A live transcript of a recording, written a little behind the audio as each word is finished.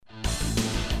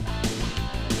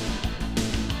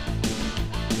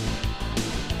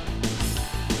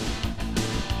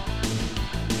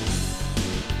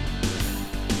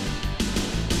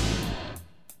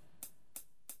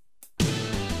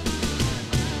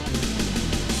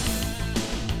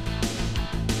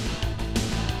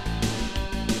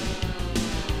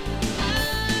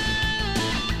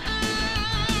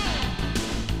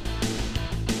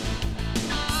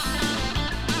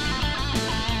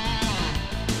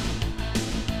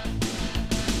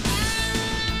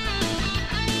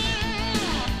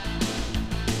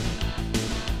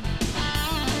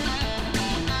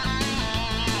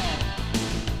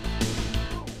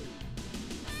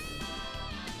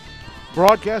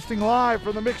Broadcasting live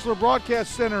from the Mixler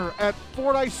Broadcast Center at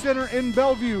Fordyce Center in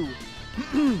Bellevue.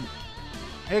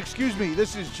 Excuse me,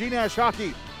 this is G-Nash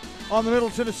Hockey on the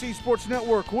Middle Tennessee Sports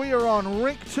Network. We are on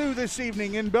Rink 2 this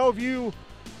evening in Bellevue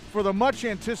for the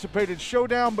much-anticipated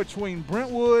showdown between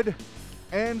Brentwood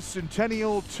and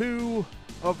Centennial, two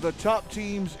of the top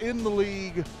teams in the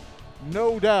league,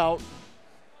 no doubt,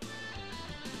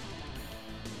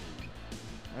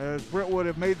 as Brentwood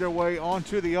have made their way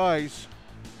onto the ice.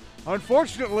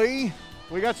 Unfortunately,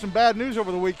 we got some bad news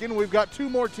over the weekend. We've got two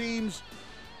more teams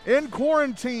in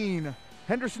quarantine.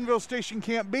 Hendersonville Station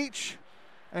Camp Beach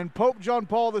and Pope John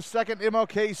Paul II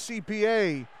MLK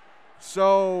CPA.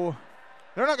 So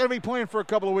they're not going to be playing for a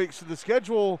couple of weeks. So the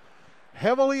schedule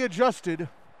heavily adjusted.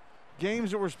 Games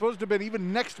that were supposed to have been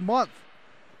even next month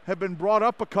have been brought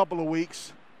up a couple of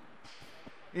weeks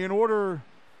in order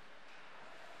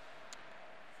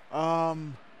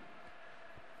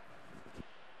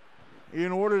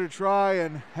to try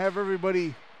and have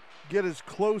everybody get as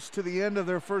close to the end of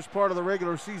their first part of the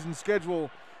regular season schedule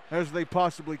as they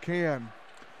possibly can.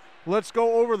 Let's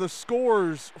go over the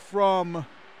scores from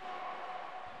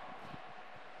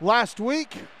last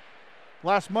week.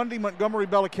 Last Monday, Montgomery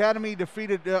Bell Academy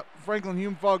defeated Franklin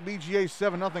Hume-Fogg BGA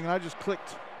 7-0, and I just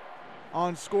clicked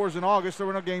on scores in August. There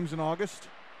were no games in August.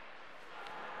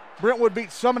 Brentwood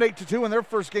beat Summit 8-2 in their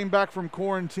first game back from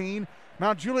quarantine.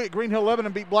 Mount Juliet Green Hill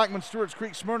Lebanon beat Blackman Stewart's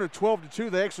Creek Smyrna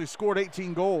 12-2. They actually scored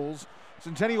 18 goals.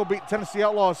 Centennial beat Tennessee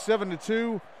Outlaws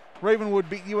 7-2. Ravenwood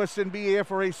beat USNB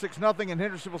AFRA 6-0, and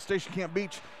Hendersonville Station Camp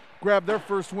Beach grabbed their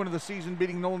first win of the season,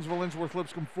 beating Nolensville Innsworth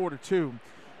Lipscomb 4-2.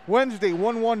 Wednesday,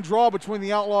 1-1 draw between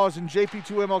the Outlaws and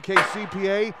JP2 MLK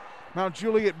CPA. Mount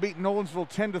Juliet beat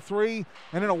Nolensville 10-3,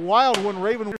 and in a wild one,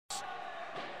 Ravenwood.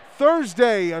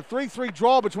 Thursday, a 3-3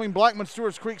 draw between Blackman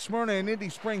Stewart's Creek Smyrna and Indy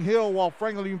Spring Hill, while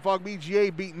Franklin Hume-Fogg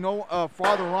BGA beat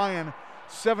Father Ryan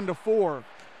 7-4.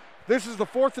 This is the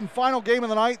fourth and final game of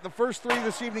the night. The first three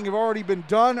this evening have already been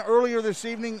done. Earlier this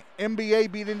evening,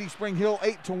 MBA beat Indy Spring Hill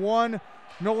 8-1.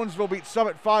 Nolensville beat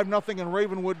Summit 5-0, and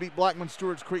Ravenwood beat Blackman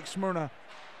Stewart's Creek Smyrna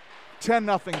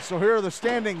 10-0. So here are the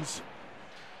standings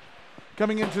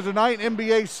coming into tonight.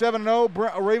 MBA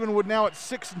 7-0, Ravenwood now at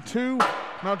 6-2.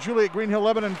 Mount Juliet Green Hill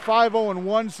Lebanon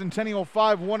 5-0-1, Centennial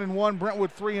 5-1-1,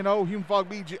 Brentwood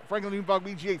 3-0, Franklin Hume-Fogg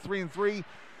BGA 3-3,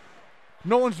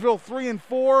 Nolensville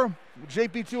 3-4,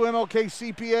 JP2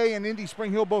 MLK CPA and Indy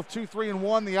Spring Hill both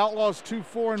 2-3-1, the Outlaws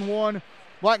 2-4-1,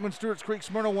 Blackman Stewart's Creek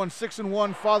Smyrna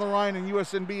 1-6-1, Father Ryan and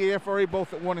USNB AFRA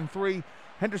both at 1-3,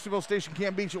 Hendersonville Station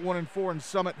Camp Beach at 1-4, and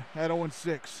Summit at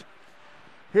 0-6.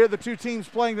 Here are the two teams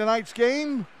playing tonight's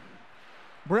game.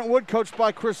 Brentwood, coached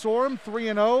by Chris Oram,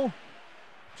 3-0.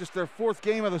 Just their fourth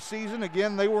game of the season.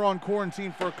 Again, they were on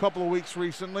quarantine for a couple of weeks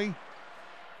recently.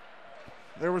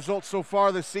 Their results so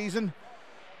far this season: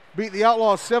 beat the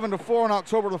Outlaws 7-4 on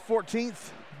October the 14th.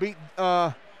 Beat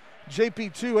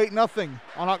JP2 8-0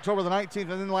 on October the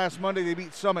 19th. And then last Monday they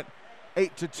beat Summit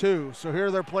 8-2. So here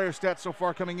are their player stats so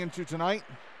far coming into tonight.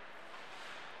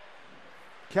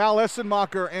 Cal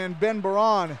Essenmacher and Ben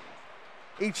Baran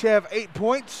each have 8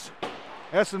 points.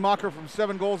 Essenmacher from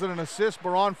 7 goals and an assist.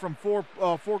 Baran from 4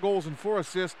 goals and 4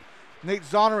 assists. Nate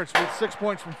Zonerich with 6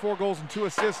 points from 4 goals and 2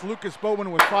 assists. Lucas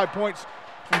Bowman with 5 points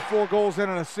from 4 goals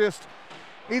and an assist.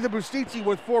 Ethan Bustiti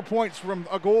with 4 points from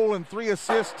a goal and 3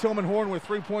 assists. Tillman Horn with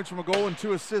 3 points from a goal and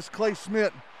 2 assists. Clay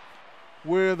Smith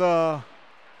with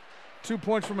 2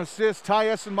 points from assists. Ty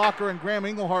Essenmacher and Graham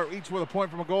Engelhart each with a point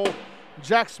from a goal.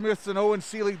 Jack Smithson, Owen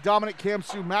Seeley, Dominic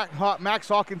Kamsu, Max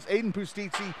Hawkins, Aiden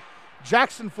Pustiti,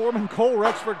 Jackson Foreman, Cole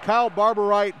Rexford, Kyle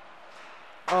Barberite,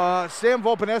 Sam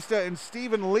Volpanesta, and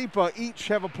Stephen Lipa each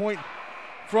have a point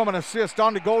from an assist.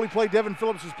 On to goalie play, Devin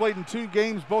Phillips has played in 2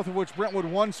 games, both of which Brentwood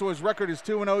won, so his record is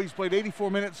 2-0. He's played 84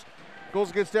 minutes,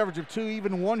 goals against average of 2,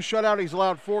 even 1 shutout. He's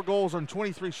allowed 4 goals on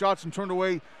 23 shots and turned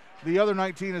away the other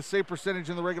 19. His save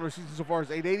percentage in the regular season so far is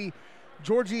 .880.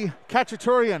 Georgi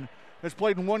Kachaturian has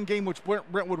played in 1 game, which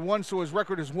Brentwood won, so his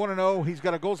record is 1-0. He's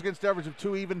got a goals against average of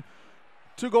 2 even.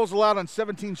 2 goals allowed on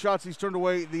 17 shots. He's turned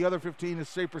away the other 15. His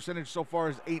save percentage so far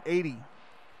is .880.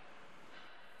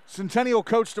 Centennial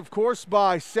coached, of course,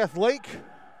 by Seth Lake.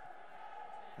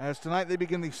 As tonight they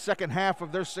begin the second half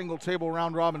of their single table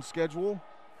round robin schedule.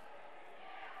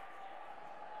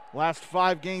 Last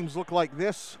 5 games look like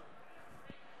this.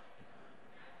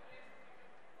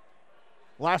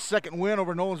 Last second win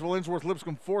over Nolensville Innsworth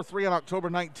Lipscomb 4-3 on October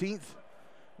 19th.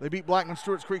 They beat Blackman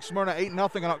Stewart's Creek Smyrna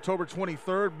 8-0 on October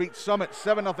 23rd. Beat Summit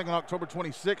 7-0 on October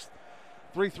 26th.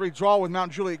 3-3 draw with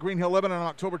Mount Juliet Green Hill Lebanon on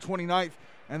October 29th.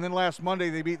 And then last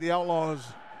Monday they beat the Outlaws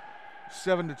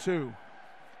 7-2.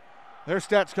 Their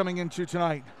stats coming into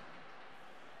tonight.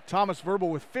 Thomas Verbal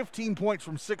with 15 points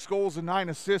from 6 goals and 9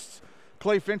 assists.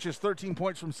 Clay Finch has 13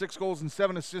 points from 6 goals and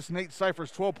 7 assists. Nate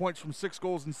Cyphers 12 points from 6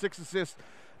 goals and 6 assists.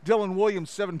 Dylan Williams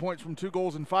 7 points from 2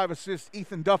 goals and 5 assists.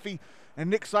 Ethan Duffy and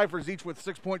Nick Cyphers each with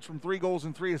 6 points from 3 goals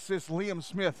and 3 assists. Liam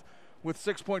Smith with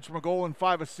 6 points from a goal and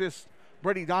 5 assists.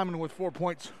 Brady Diamond with 4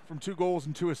 points from 2 goals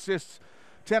and 2 assists.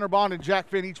 Tanner Bond and Jack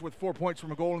Finn each with 4 points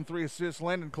from a goal and 3 assists.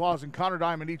 Landon Claus and Connor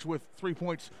Diamond each with 3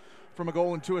 points from a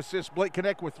goal and 2 assists. Blake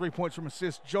Connect with 3 points from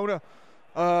assists. Jonah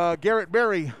Garrett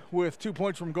Berry with 2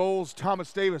 points from goals.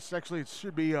 Thomas Davis, actually it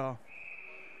should be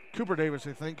Cooper Davis,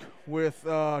 I think, with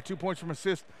 2 points from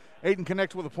assist. Aiden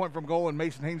Connect with a point from goal, and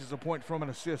Mason Haynes is a point from an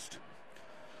assist.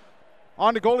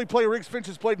 On to goalie play. Riggs Finch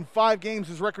has played in 5 games.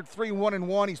 His record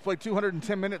 3-1-1. He's played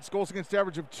 210 minutes. Goals against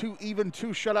average of 2 even, 2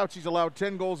 shutouts. He's allowed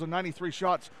 10 goals and 93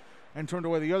 shots and turned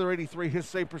away the other 83. His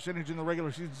save percentage in the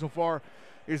regular season so far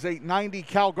is .890.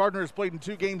 Cal Gardner has played in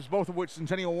 2 games, both of which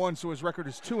Centennial won, so his record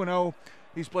is 2-0.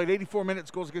 He's played 84 minutes.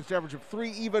 Goals against average of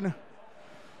 3 even.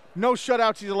 No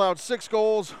shutouts. He's allowed 6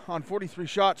 goals on 43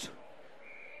 shots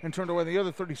and turned away the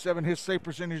other 37. His save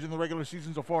percentage in the regular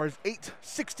season so far is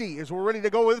 .860. As we're ready to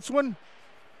go with this one,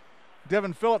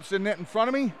 Devin Phillips in net in front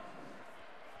of me.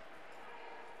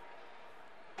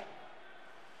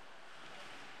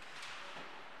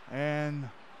 And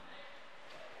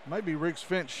might be Riggs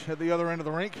Finch at the other end of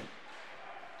the rink.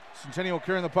 Centennial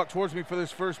carrying the puck towards me for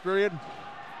this first period.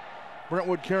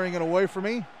 Brentwood carrying it away for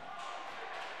me.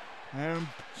 And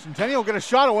Centennial get a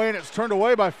shot away, and it's turned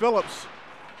away by Phillips.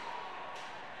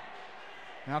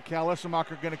 Now Cal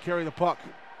Essemacher going to carry the puck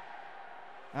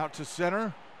out to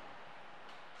center.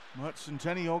 Let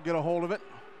Centennial get a hold of it.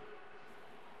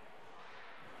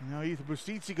 Now Ethan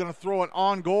Bustizzi going to throw it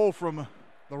on goal from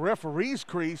the referee's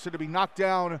crease. It'll be knocked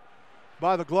down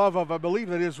by the glove of, I believe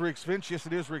that is Riggs Finch. Yes,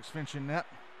 it is Riggs Finch in net.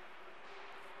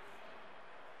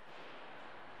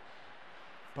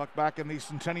 Puck back in the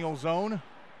Centennial zone.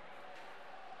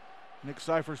 Nick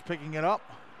Cyphers picking it up.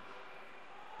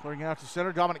 Clearing it out to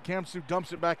center. Dominic Kamsu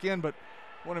dumps it back in, but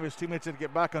one of his teammates had to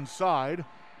get back on side.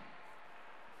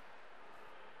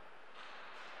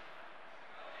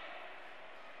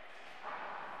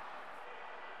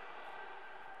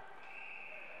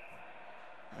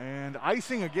 And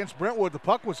icing against Brentwood. The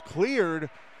puck was cleared,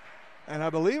 and I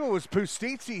believe it was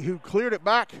Pustizzi who cleared it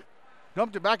back,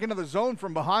 dumped it back into the zone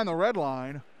from behind the red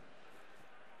line.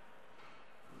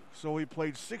 So we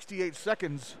played 68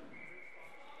 seconds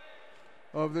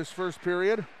of this first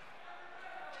period.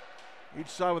 Each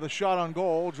side with a shot on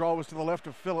goal. Draw was to the left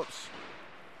of Phillips.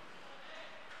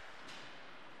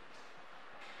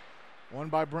 One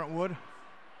by Brentwood.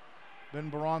 Ben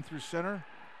Baron through center.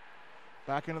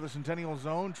 Back into the Centennial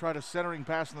zone. Tried a centering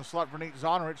pass in the slot for Nate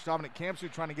Zonerich. Dominic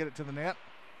Kamsu trying to get it to the net.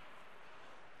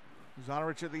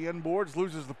 Zonerich at the end boards,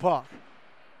 loses the puck.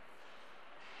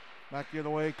 Back the other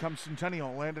way comes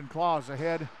Centennial. Landon Claus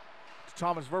ahead to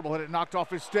Thomas Verbal. Had it knocked off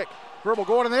his stick. Verbal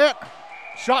going in the net.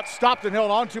 Shot stopped and held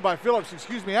onto by Phillips.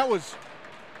 Excuse me, that was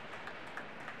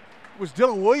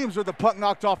Dylan Williams with the puck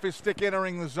knocked off his stick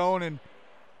entering the zone and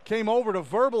came over to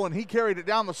Verbal, and he carried it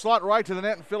down the slot right to the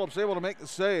net, and Phillips able to make the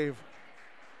save.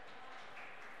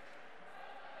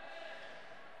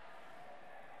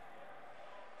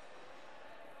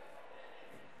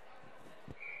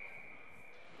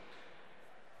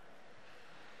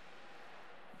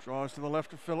 Draws to the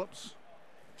left of Phillips.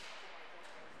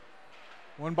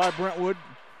 One by Brentwood.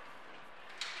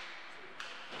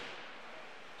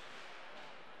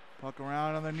 Puck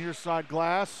around on the near side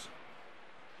glass.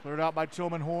 Cleared out by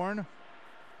Tillman Horn.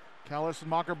 Cal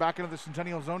Essemacher back into the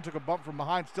Centennial zone. Took a bump from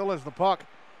behind. Still has the puck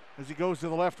as he goes to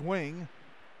the left wing.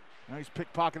 Now he's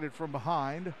pickpocketed from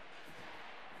behind.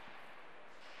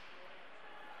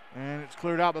 And it's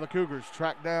cleared out by the Cougars.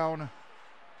 Tracked down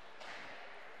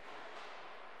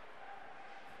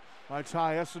by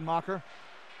Ty Essemacher.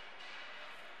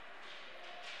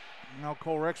 Now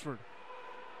Cole Rexford.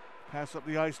 Pass up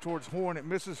the ice towards Horn. It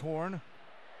misses Horn.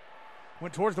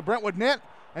 Went towards the Brentwood net.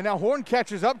 And now Horn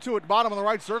catches up to it, bottom of the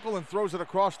right circle, and throws it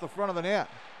across the front of the net.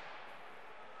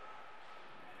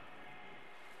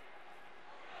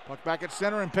 Puck back at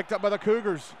center and picked up by the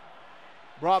Cougars.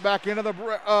 Brought back into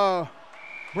the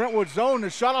Brentwood zone. The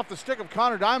shot off the stick of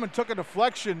Connor Diamond took a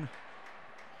deflection.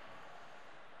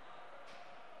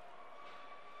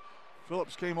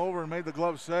 Phillips came over and made the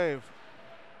glove save.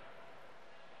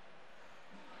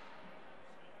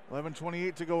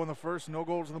 11:28 to go in the first. No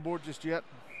goals on the board just yet.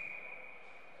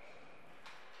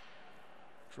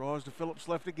 Draws to Phillips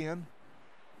left again.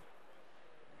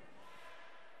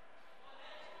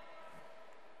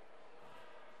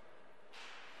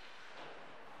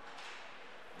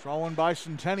 Draw one by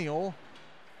Centennial.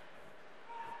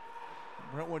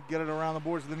 Brentwood get it around the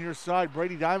boards to the near side.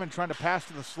 Brady Diamond trying to pass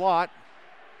to the slot.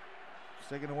 It's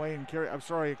taken away and carry. I'm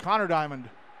sorry, Connor Diamond.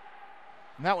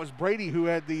 And that was Brady who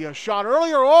had the shot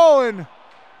earlier. Oh, and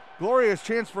glorious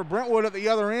chance for Brentwood at the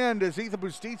other end as Ethan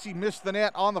Bustizzi missed the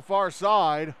net on the far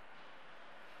side.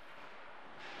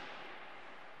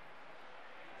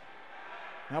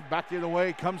 Now back the other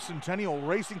way comes Centennial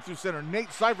racing through center.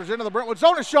 Nate Cyphers into the Brentwood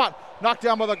zone. A shot knocked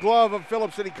down by the glove of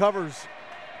Phillips that he covers.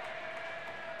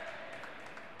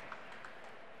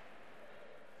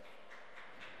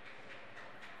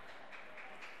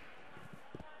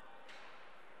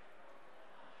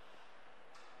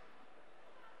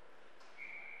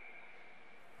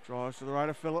 Draws to the right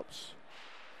of Phillips.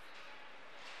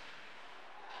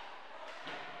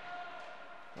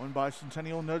 One by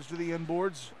Centennial, nudge to the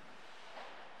inboards.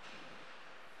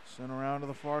 Sent around to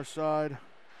the far side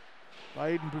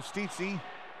by Aiden Bustizzi.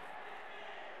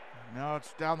 Now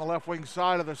it's down the left wing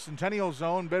side of the Centennial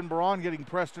zone. Ben Baron getting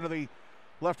pressed into the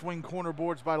left wing corner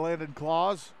boards by Landon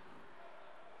Claus.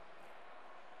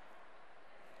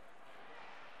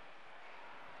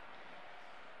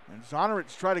 And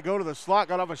Zonerich tried to go to the slot,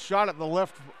 got off a shot at the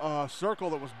left circle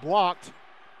that was blocked.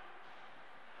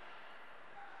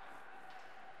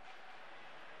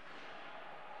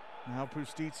 Now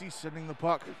Bustizzi sending the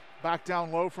puck back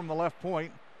down low from the left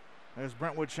point as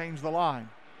Brentwood changed the line.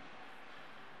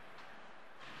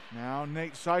 Now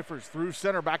Nate Cyphers through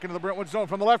center, back into the Brentwood zone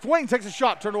from the left wing, takes a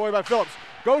shot, turned away by Phillips.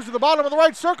 Goes to the bottom of the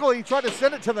right circle, he tried to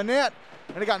send it to the net,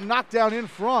 and it got knocked down in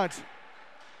front.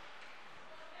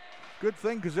 Good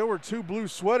thing, because there were two blue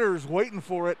sweaters waiting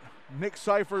for it, Nick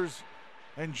Cyphers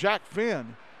and Jack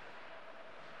Finn.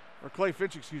 Or Clay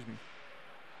Finch, excuse me.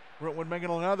 Brentwood making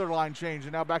another line change,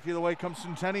 and now back the other way comes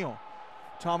Centennial.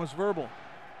 Thomas Verbal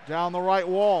down the right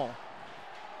wall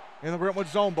in the Brentwood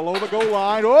zone below the goal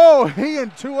line. Oh, he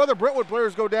and two other Brentwood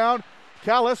players go down,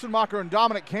 Cal Essenmacher and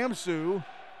Dominic Kamsu.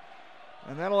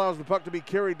 And that allows the puck to be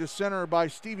carried to center by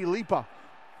Stevie Lipa.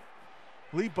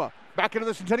 Lipa back into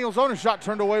the Centennial zone, and shot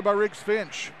turned away by Riggs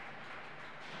Finch.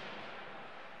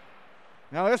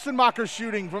 Now Essenmacher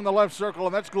shooting from the left circle,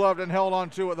 and that's gloved and held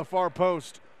on to at the far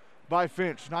post by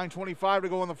Finch. 9:25 to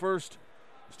go in the first.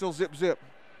 Still zip.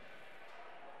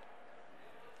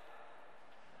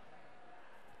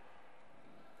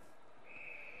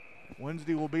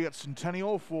 Wednesday will be at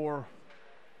Centennial for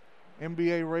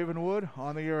NBA Ravenwood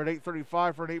on the air at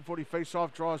 8:35 for an 8:40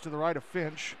 faceoff. Draws to the right of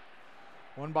Finch.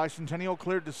 One by Centennial,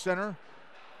 cleared to center.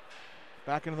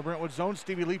 Back into the Brentwood zone.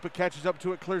 Stevie Lipa catches up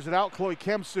to it, clears it out. Chloe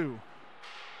Kamsu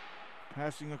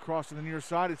passing across to the near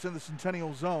side. It's in the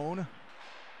Centennial zone.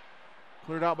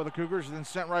 Cleared out by the Cougars and then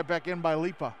sent right back in by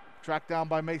Lipa. Tracked down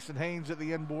by Mason Haynes at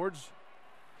the end boards.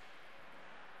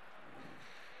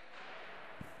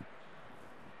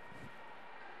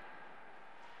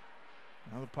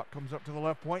 Now the puck comes up to the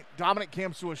left point. Dominic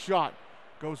Kamsu a shot.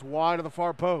 Goes wide of the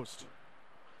far post.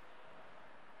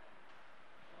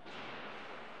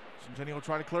 Centennial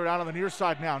trying to clear it out on the near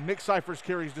side now. Nick Cyphers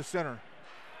carries to center.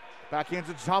 Backhands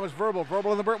it to Thomas Verbal.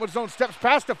 Verbal in the Brentwood zone. Steps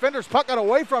past defenders. Puck got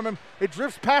away from him. It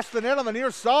drifts past the net on the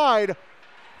near side.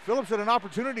 Phillips had an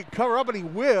opportunity to cover up and he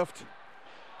whiffed.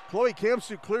 Chloe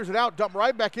Kamsu clears it out. Dumped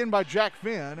right back in by Jack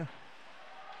Finn.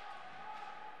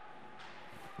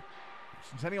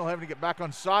 Centennial having to get back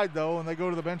on side though, and they go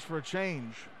to the bench for a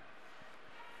change.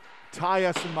 Ty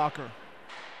Essenmacher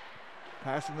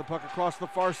passing the puck across the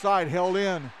far side. Held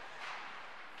in.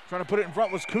 Trying to put it in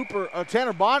front was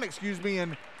Tanner Bond,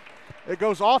 and it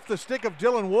goes off the stick of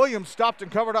Dylan Williams, stopped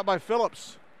and covered up by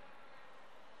Phillips.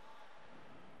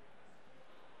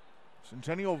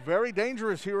 Centennial very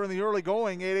dangerous here in the early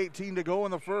going. 8:18 to go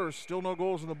in the first. Still no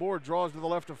goals on the board. Draws to the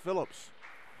left of Phillips.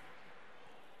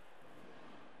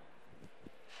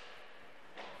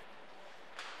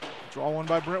 Draw one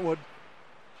by Brentwood.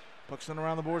 Puck sent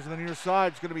around the boards on the near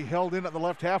side. It's going to be held in at the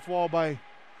left half wall by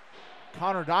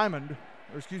Brady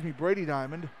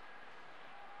Diamond.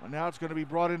 But now it's going to be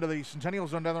brought into the Centennial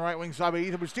zone down the right wing side by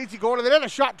Ethan Bustizzi. Going to the net. A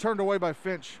shot turned away by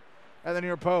Finch at the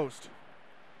near post.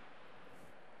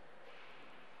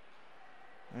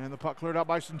 And the puck cleared out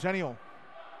by Centennial.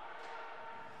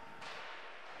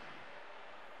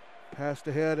 Passed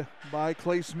ahead by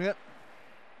Clay Smith.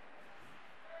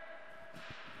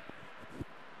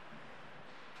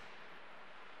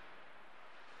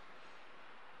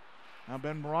 Now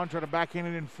Ben Moran trying to backhand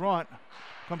it in front.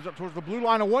 Comes up towards the blue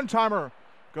line. A one-timer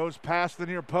goes past the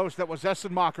near post. That was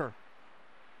Essenmacher.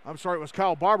 It was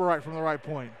Kyle Barber from the right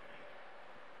point.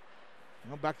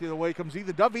 Now back the other way comes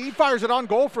Ethan Duffy. He fires it on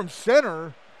goal from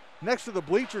center. Next to the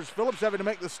bleachers, Phillips having to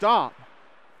make the stop.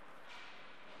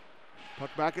 Puck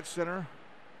back at center.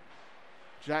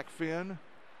 Jack Finn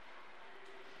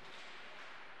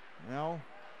Now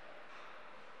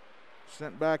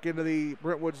sent back into the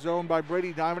Brentwood zone by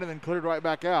Brady Diamond and then cleared right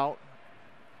back out.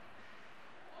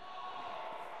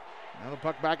 Now the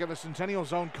puck back in the Centennial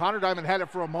zone. Connor Diamond had it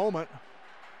for a moment.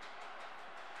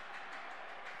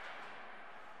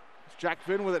 It's Jack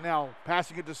Finn with it now,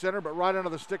 passing it to center, but right under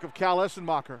the stick of Cal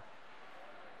Essenmacher.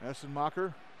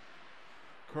 Essenmacher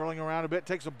curling around a bit,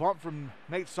 takes a bump from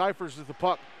Nate Cyphers as the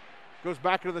puck goes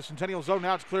back into the Centennial zone.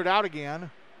 Now it's cleared out again.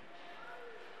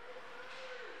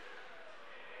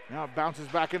 Now it bounces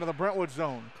back into the Brentwood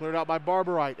zone. Cleared out by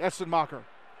Barberite. Essenmacher,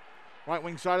 right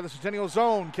wing side of the Centennial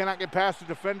zone, cannot get past the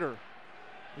defender.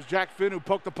 It was Jack Finn who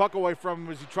poked the puck away from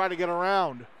him as he tried to get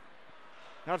around.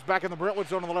 Now it's back in the Brentwood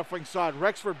zone on the left wing side.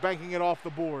 Rexford banking it off the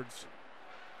boards.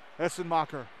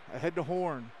 Essenmacher ahead to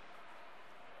Horn.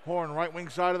 Horn, right wing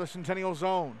side of the Centennial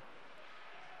zone.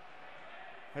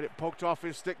 Had it poked off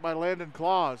his stick by Landon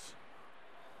Claus.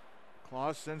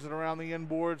 Claus sends it around the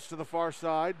inboards to the far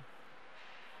side.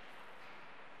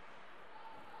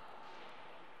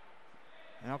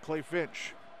 Now Clay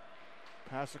Finch.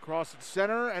 Pass across at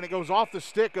center, and it goes off the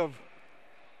stick of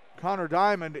Connor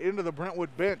Diamond into the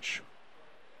Brentwood bench.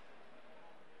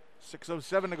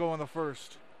 6:07 to go on the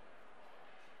first.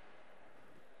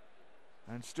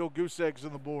 And still goose eggs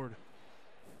on the board.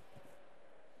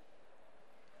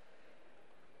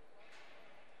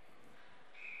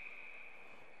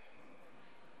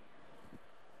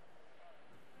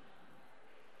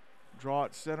 Draw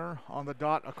at center on the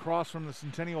dot across from the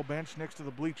Centennial bench next to the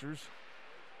bleachers.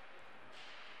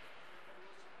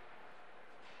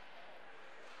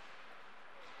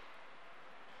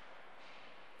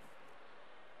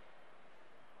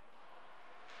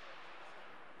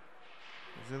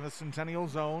 He's in the Centennial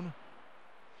zone.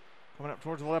 Coming up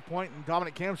towards the left point, and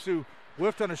Dominic Kamsu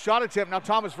whiffed on a shot attempt. Now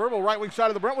Thomas Verbal, right wing side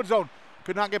of the Brentwood zone.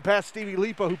 Could not get past Stevie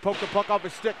Lipa, who poked the puck off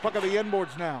his stick. Puck of the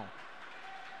inboards now.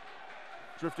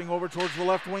 Drifting over towards the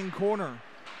left wing corner.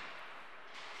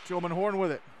 Tillman Horn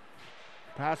with it.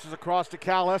 Passes across to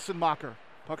Cal Essenmacher.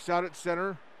 Puck's out at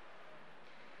center.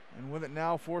 And with it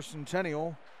now for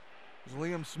Centennial is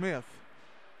Liam Smith.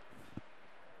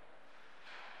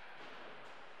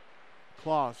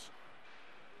 Claus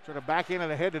tried to backhand it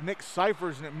ahead to Nick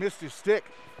Cyphers, and it missed his stick.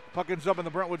 Puck ends up in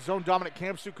the Brentwood zone. Dominic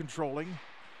Kamsu controlling.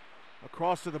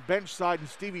 Across to the bench side, and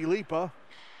Stevie Lipa.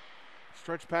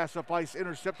 Stretch pass up ice,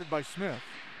 intercepted by Smith.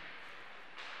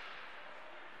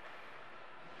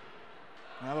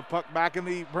 Now the puck back in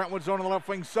the Brentwood zone on the left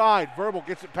wing side. Verbal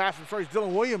gets it past him. Sorry, it's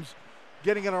Dylan Williams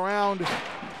getting it around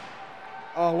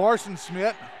Larson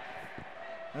Smith.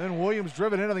 And then Williams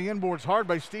driven into the inboards hard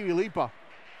by Stevie Lipa.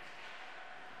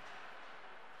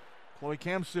 Chloe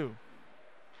Kamsu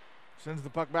sends the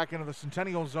puck back into the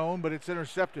Centennial zone, but it's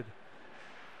intercepted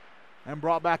and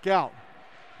brought back out.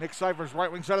 Nick Cyphers,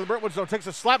 right wing side of the Brentwood zone, takes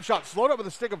a slap shot, slowed up with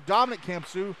the stick of Dominic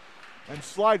Kamsu, and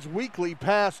slides weakly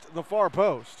past the far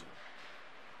post.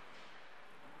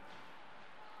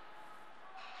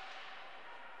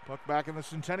 Puck back in the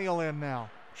Centennial end now.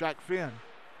 Jack Finn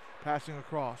passing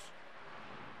across.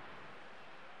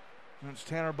 And it's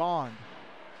Tanner Bond.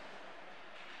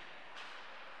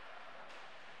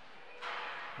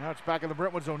 Now it's back in the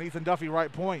Brentwood zone. Ethan Duffy,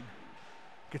 right point.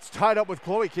 Gets tied up with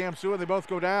Chloe Kamsu, and they both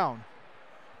go down.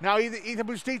 Now Ethan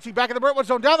Bustizzi back in the Brentwood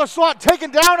zone. Down the slot,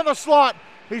 taken down in the slot.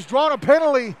 He's drawn a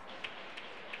penalty.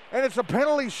 And it's a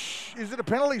penalty. Is it a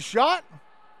penalty shot?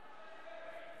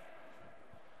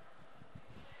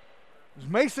 It was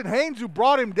Mason Haynes who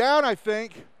brought him down, I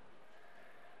think.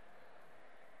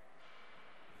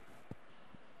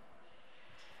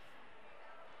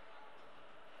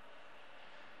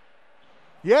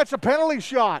 Yeah, it's a penalty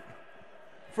shot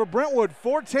for Brentwood.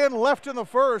 4:10 left in the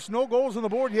first. No goals on the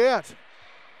board yet.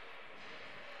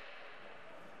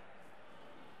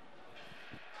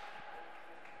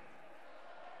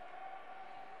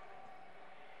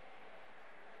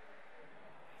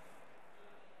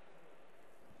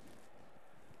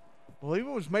 I believe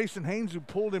it was Mason Haynes who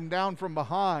pulled him down from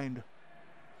behind.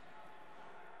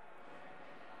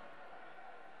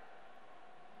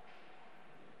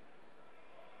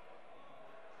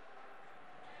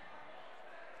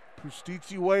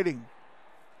 Pustizzi waiting.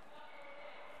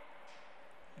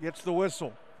 Gets the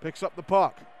whistle. Picks up the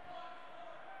puck.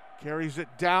 Carries it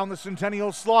down the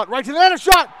Centennial slot. Right to the net. A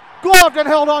shot. Gloved and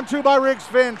held on to by Riggs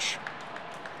Finch.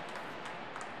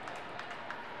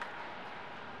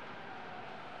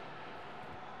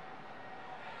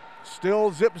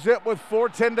 Still zip with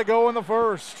 4:10 to go in the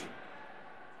first.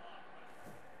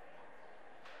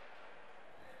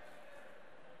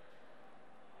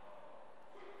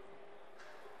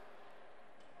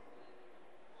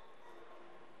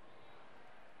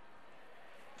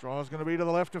 Draw is going to be to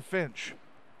the left of Finch.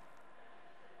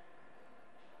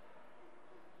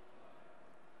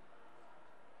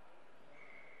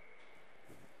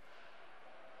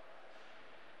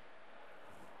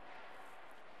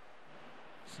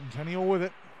 Centennial with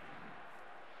it.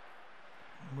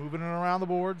 Moving it around the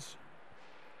boards.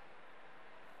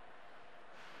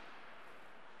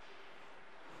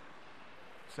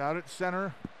 It's out at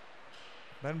center.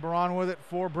 Ben Baran with it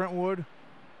for Brentwood.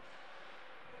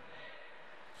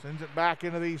 Sends it back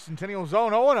into the Centennial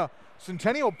zone. Oh, and a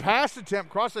Centennial pass attempt,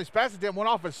 cross-ice pass attempt, went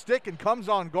off a stick and comes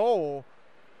on goal.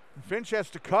 And Finch has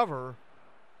to cover.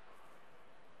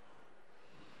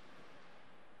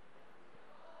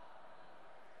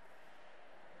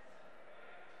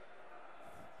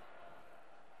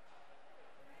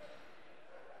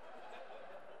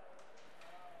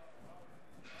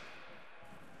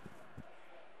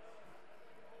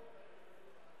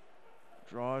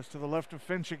 Draws to the left of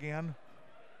Finch again.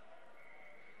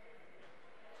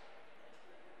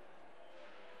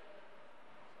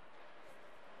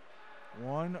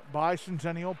 One by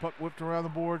Centennial. Puck whipped around the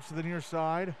boards to the near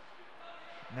side.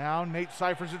 Now Nate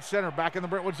Cyphers at center. Back in the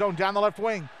Brentwood zone. Down the left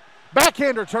wing.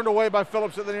 Backhander turned away by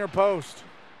Phillips at the near post.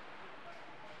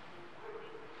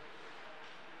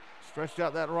 Stretched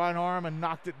out that right arm and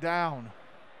knocked it down.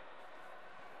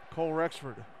 Cole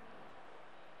Rexford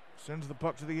sends the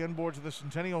puck to the inboards of the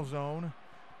Centennial zone.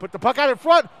 Put the puck out in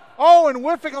front. Oh, and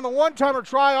whiffing on the one-timer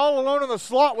try all alone in the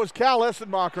slot was Cal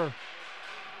Essenbacher.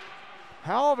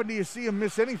 How often do you see him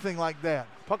miss anything like that?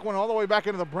 Puck went all the way back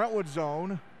into the Brentwood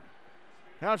zone.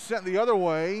 Now it's sent the other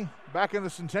way, back in the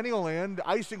Centennial end.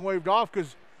 Icing waved off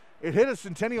because it hit a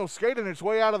Centennial skate and its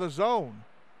way out of the zone.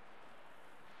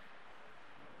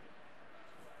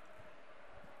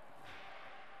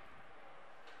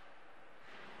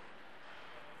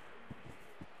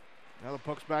 Now the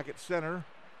puck's back at center.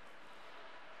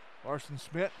 Larson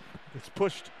Smith gets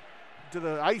pushed to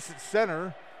the ice at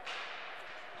center.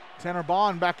 Tanner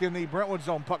Bond back in the Brentwood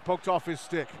zone. Puck poked off his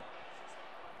stick.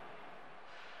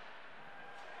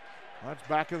 That's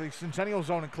back in the Centennial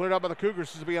zone and cleared out by the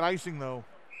Cougars. This will be an icing, though.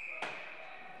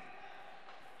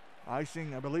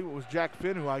 Icing, I believe it was Jack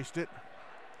Finn who iced it.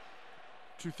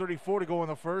 2:34 to go in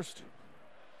the first.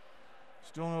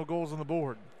 Still no goals on the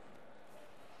board.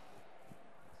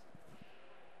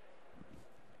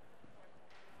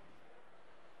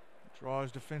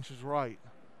 Draws to Finch's right.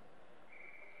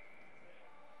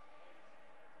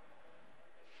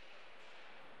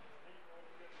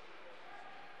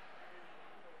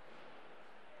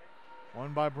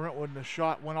 One by Brentwood, and the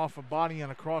shot went off a body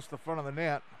and across the front of the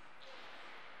net.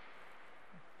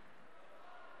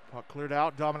 Puck cleared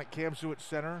out. Dominic Kamsu at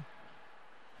center.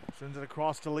 Sends it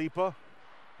across to Lipa.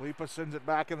 Lipa sends it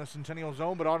back in the Centennial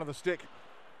zone, but onto the stick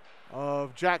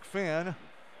of Jack Finn.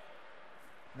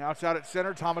 Now it's out at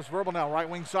center. Thomas Verbal now, right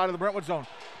wing side of the Brentwood zone.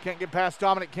 Can't get past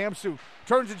Dominic Kamsu.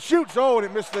 Turns and shoots. Oh, and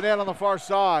it missed the net on the far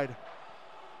side.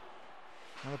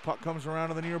 Now the puck comes around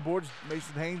to the near boards.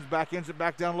 Mason Haynes back ends it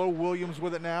back down low. Williams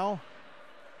with it now.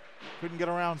 Couldn't get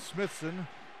around Smithson.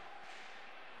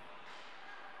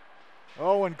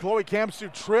 Oh, and Chloe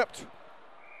Kamsu tripped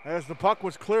as the puck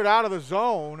was cleared out of the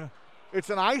zone. It's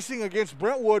an icing against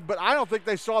Brentwood, but I don't think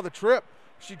they saw the trip.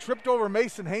 She tripped over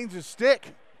Mason Haynes'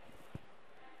 stick.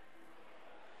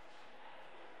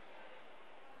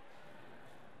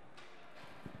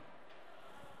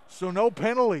 So no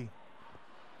penalty.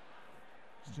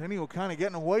 Centennial kind of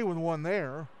getting away with one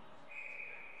there.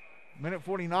 Minute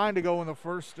 49 to go in the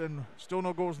first, and still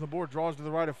no goals on the board. Draws to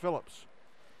the right of Phillips.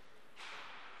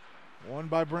 One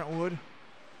by Brentwood.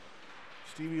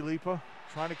 Stevie Lipa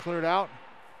trying to clear it out.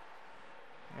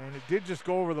 And it did just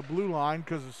go over the blue line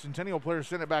because the Centennial player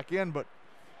sent it back in, but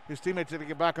his teammates had to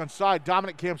get back on side.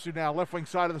 Dominic Kamsu now, left wing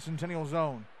side of the Centennial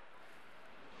zone.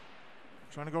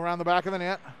 Trying to go around the back of the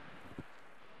net.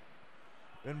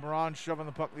 Ben Baran shoving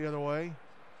the puck the other way.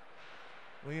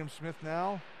 Liam Smith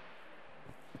now.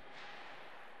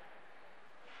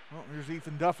 Oh, here's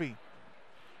Ethan Duffy.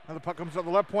 Now the puck comes up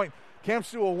the left point.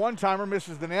 Kamsu, a one-timer,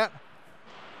 misses the net.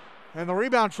 And the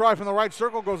rebound try from the right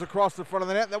circle goes across the front of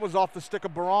the net. That was off the stick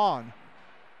of Baran.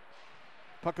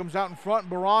 Puck comes out in front,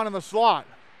 Baran in the slot.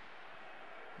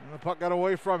 And the puck got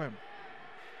away from him.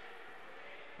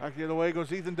 Back the other way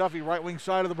goes Ethan Duffy, right wing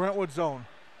side of the Brentwood zone.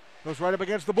 Goes right up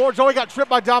against the boards. Oh, he got tripped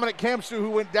by Dominic Kamsu,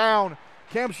 who went down.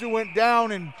 Kamsu went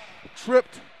down and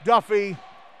tripped Duffy.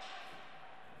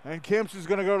 And Kamsu's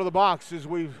going to go to the box as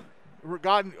we've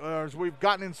gotten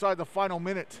inside the final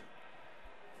minute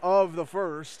of the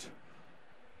first.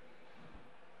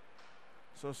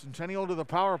 So Centennial to the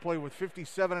power play with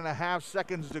 57.5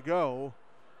 seconds to go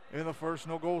in the first.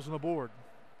 No goals on the board.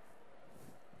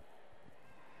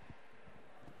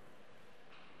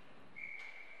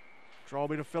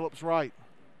 Strawby to Phillips right.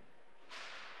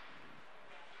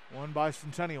 Won by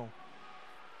Centennial.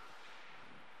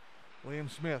 William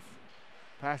Smith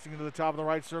passing into the top of the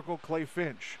right circle. Clay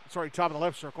Finch. Top of the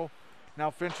left circle. Now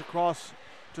Finch across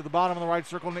to the bottom of the right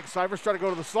circle. Nick Cyphers trying to go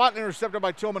to the slot and intercepted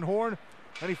by Tillman Horn.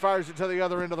 And he fires it to the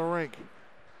other end of the rink.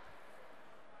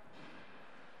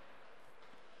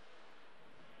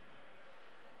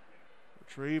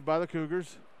 Retrieved by the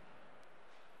Cougars.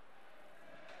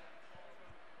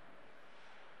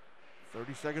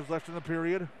 30 seconds left in the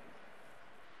period.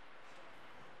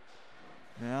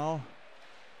 Now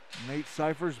Nate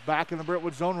Cyphers back in the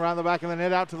Brentwood zone, around the back of the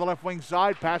net, out to the left wing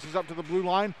side, passes up to the blue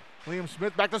line. Liam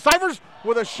Smith back to Cyphers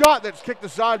with a shot that's kicked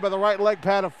aside by the right leg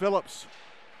pad of Phillips.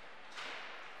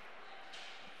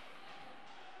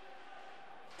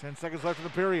 10 seconds left in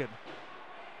the period.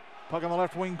 Puck on the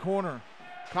left wing corner.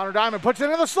 Connor Diamond puts it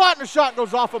in the slot, and the shot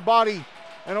goes off a body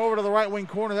and over to the right wing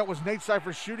corner. That was Nate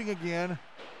Cyphers shooting again.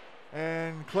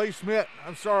 And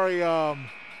Aiden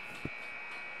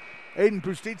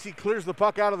Pustizzi clears the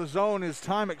puck out of the zone. His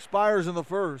time expires in the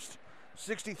first.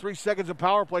 63 seconds of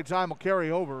power play time will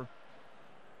carry over.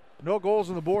 No goals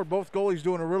on the board. Both goalies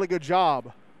doing a really good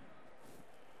job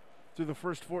through the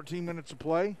first 14 minutes of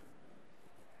play.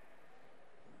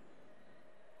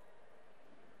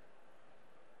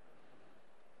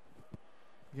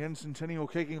 Again, Centennial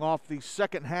kicking off the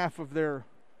second half of their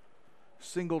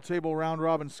single table round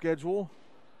robin schedule.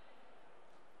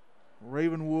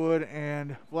 Ravenwood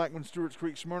and Blackman Stewart's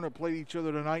Creek Smyrna played each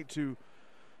other tonight to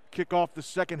kick off the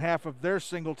second half of their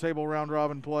single table round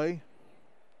robin play.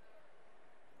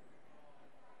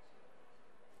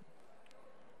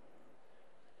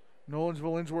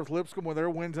 Nolensville, Innsworth, Lipscomb with their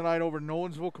win tonight over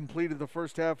Nolensville completed the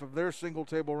first half of their single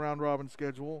table round robin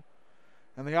schedule.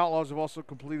 And the Outlaws have also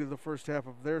completed the first half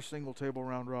of their single table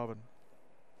round robin.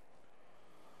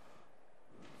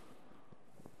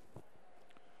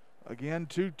 Again,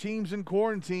 two teams in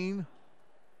quarantine.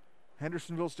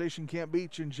 Hendersonville Station Camp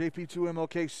Beach and JP2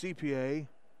 MLK CPA.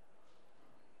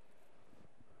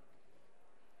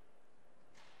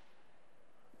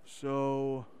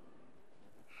 So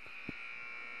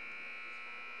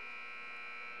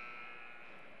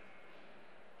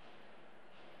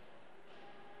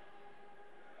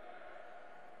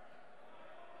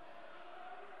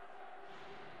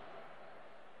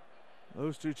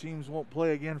those two teams won't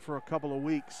play again for a couple of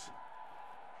weeks.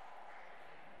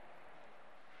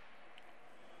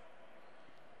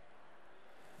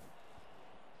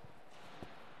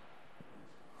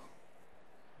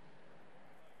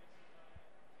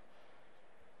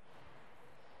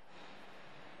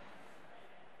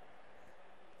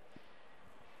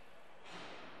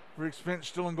 Riggs Finch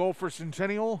still in goal for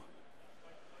Centennial.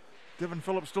 Devin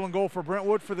Phillips still in goal for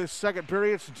Brentwood for this second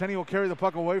period. Centennial will carry the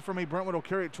puck away from me. Brentwood will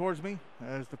carry it towards me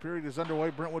as the period is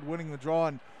underway. Brentwood winning the draw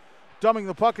and dumping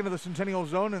the puck into the Centennial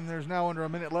zone, and there's now under a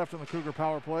minute left on the Cougar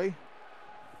power play.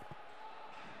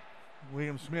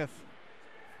 William Smith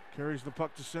carries the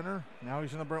puck to center. Now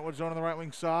he's in the Brentwood zone on the right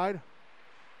wing side.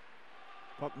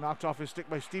 Puck knocked off his stick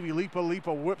by Stevie Lipa.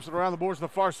 Lipa whips it around the boards to the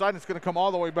far side, and it's going to come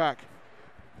all the way back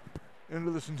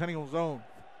into the Centennial zone.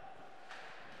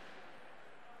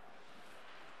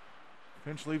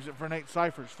 Finch leaves it for Nate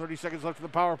Cyphers. 30 seconds left of the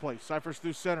power play. Cyphers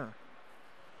through center.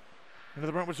 Into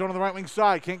the Brentwood zone on the right wing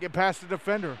side. Can't get past the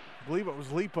defender. I believe it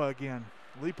was Lipa again.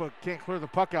 Lipa can't clear the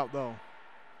puck out though.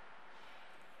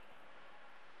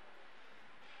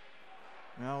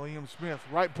 Now Liam Smith,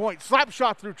 right point. Slap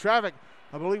shot through traffic.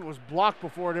 I believe it was blocked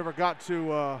before it ever got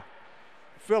to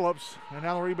Phillips. And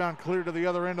now the rebound cleared to the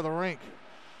other end of the rink.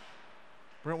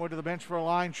 Brentwood to the bench for a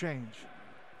line change.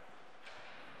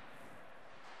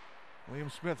 William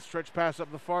Smith, stretch pass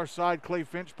up the far side. Clay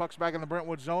Finch, pucks back in the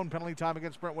Brentwood zone. Penalty time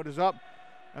against Brentwood is up,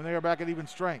 and they are back at even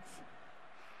strength.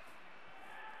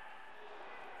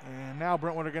 And now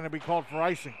Brentwood are going to be called for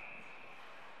icing.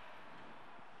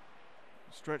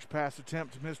 Stretch pass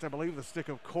attempt missed, I believe, the stick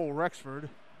of Cole Rexford.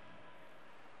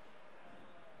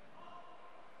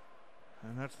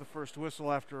 And that's the first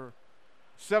whistle after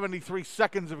 73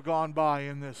 seconds have gone by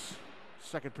in this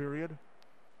second period.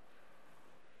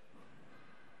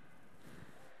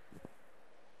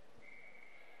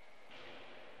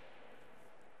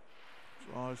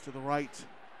 Draws to the right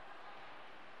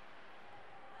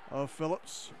of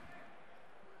Phillips.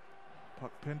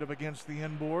 Puck pinned up against the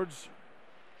inboards.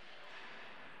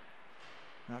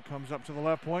 Now it comes up to the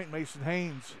left point. Mason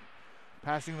Haynes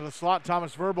passing to the slot.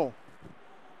 Thomas Verbal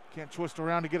can't twist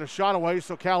around to get a shot away,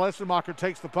 so Cal Essemacher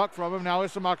takes the puck from him. Now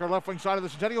Essemacher left wing side of the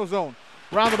Centennial zone.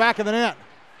 Around the back of the net.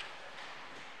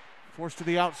 Forced to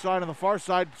the outside on the far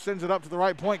side. Sends it up to the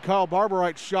right point. Kyle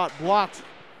Barberite's shot blocked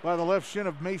by the left shin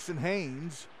of Mason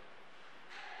Haynes.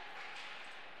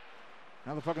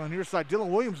 Now the puck on the near side. Dylan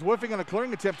Williams whiffing on a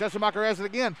clearing attempt. Tessemacher has it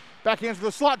again. Backhands to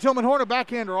the slot. Tillman Horn, a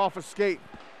backhander off a skate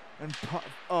and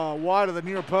wide of the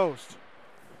near post.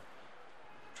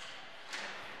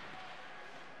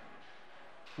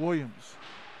 Williams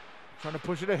trying to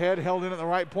push it ahead. Held in at the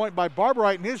right point by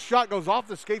Barberite, and his shot goes off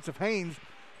the skates of Haynes.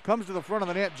 Comes to the front of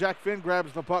the net. Jack Finn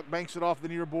grabs the puck, banks it off the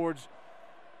near boards.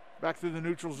 Back through the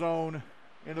neutral zone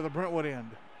into the Brentwood end.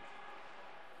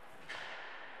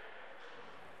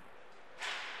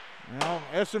 Now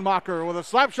Essenmacher with a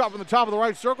slap shot from the top of the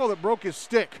right circle that broke his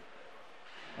stick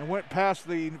and went past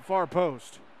the far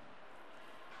post.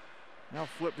 Now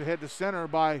flipped ahead to center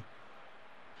by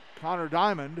Connor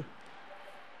Diamond.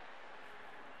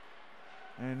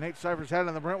 And Nate Cyphers had it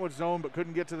in the Brentwood zone but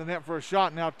couldn't get to the net for a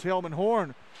shot. Now Tillman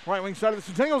Horn, right wing side of the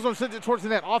Centennial zone, sends it towards the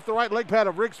net. Off the right leg pad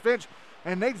of Riggs Finch.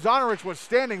 And Nate Zonerich was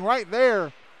standing right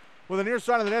there with the near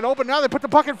side of the net open. Now they put the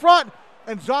puck in front.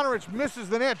 And Zonerich misses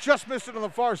the net, just missed it on the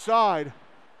far side.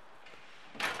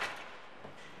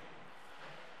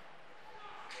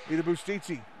 Either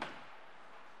Bustizzi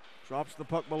drops the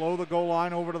puck below the goal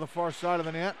line over to the far side of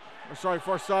the net.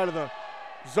 Far side of the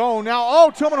zone.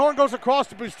 Now, Tillman Horn goes across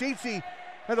to Bustizzi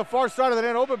at the far side of the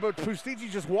net open, but Bustizzi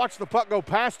just watched the puck go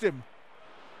past him.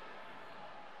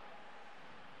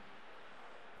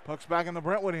 Puck's back in the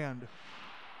Brentwood end.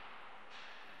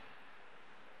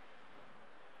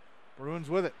 Bruins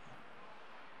with it.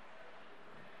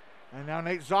 And now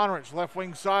Nate Zonerich, left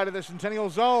wing side of the Centennial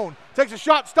zone. Takes a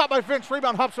shot, stopped by Finch.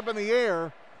 Rebound hops up in the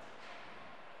air.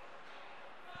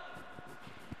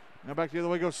 Now back the other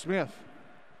way goes Smith.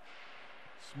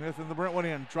 Smith in the Brentwood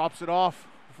end. Drops it off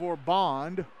for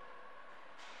Bond.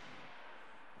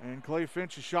 And Clay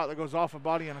Finch, a shot that goes off a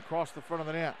body and across the front of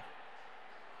the net.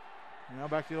 Now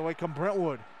back the other way come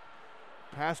Brentwood.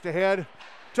 Passed ahead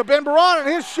to Ben Baran, and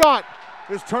his shot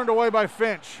is turned away by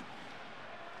Finch.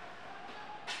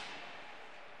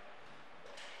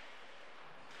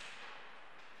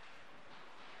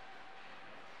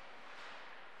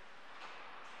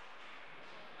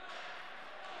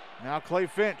 Now Clay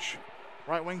Finch,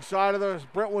 right wing side of the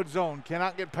Brentwood zone.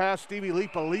 Cannot get past Stevie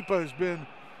Lipa. Lipa has been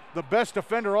the best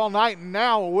defender all night, and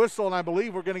now a whistle, and I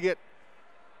believe we're going to get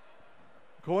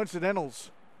coincidentals.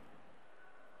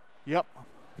 Yep.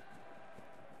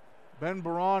 Ben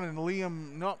Baran and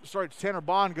Tanner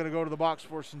Bond going to go to the box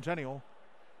for Centennial.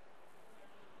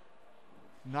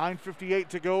 9:58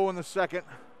 to go in the second.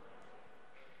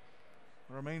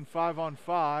 Remain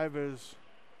 5-on-5 as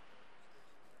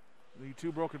the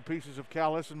two broken pieces of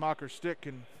Cal Essenmacher's stick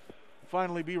can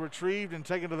finally be retrieved and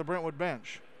taken to the Brentwood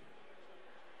bench.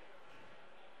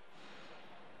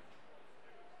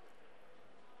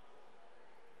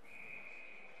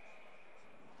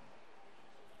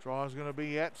 Draw is going to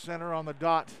be at center on the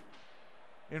dot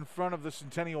in front of the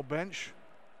Centennial bench.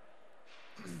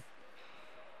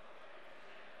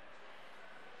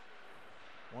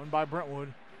 One by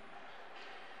Brentwood.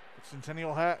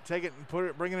 Centennial take it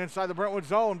and bring it inside the Brentwood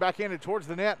zone. Backhanded towards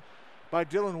the net by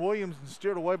Dylan Williams and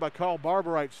steered away by Carl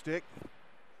Barberite's stick.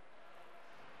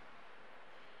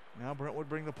 Now Brentwood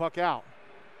bring the puck out.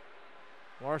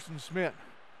 Larson Smith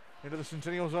into the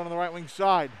Centennial zone on the right wing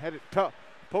side. Had it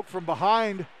poked from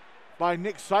behind by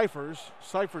Nick Cyphers.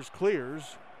 Cyphers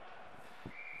clears.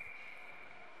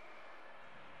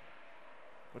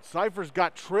 But Cyphers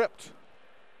got tripped.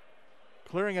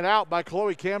 Clearing it out by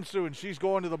Chloe Kamsu, and she's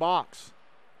going to the box.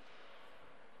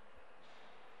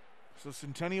 So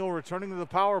Centennial returning to the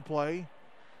power play.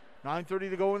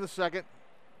 9:30 to go in the second.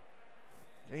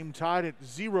 Game tied at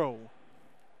 0.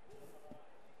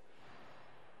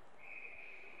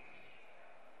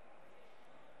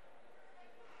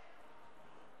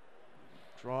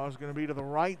 Draw is going to be to the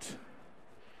right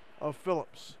of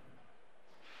Phillips.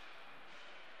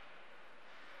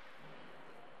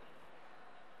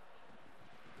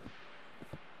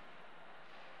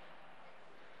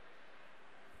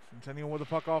 Centennial with the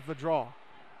puck off the draw.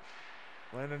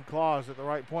 Landon Claus at the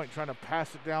right point trying to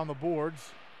pass it down the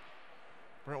boards.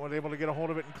 Brentwood able to get a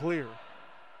hold of it and clear.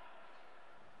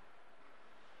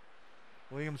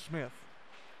 William Smith.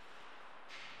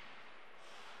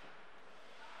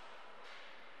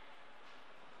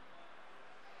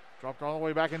 Dropped all the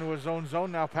way back into his own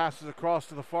zone. Now passes across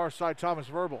to the far side. Thomas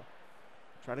Verbal.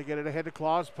 Try to get it ahead to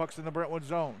Claus. Puck's in the Brentwood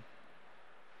zone.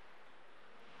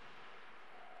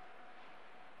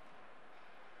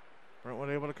 Brentwood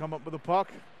able to come up with the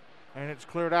puck, and it's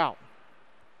cleared out.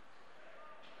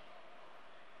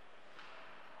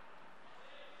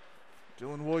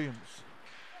 Dylan Williams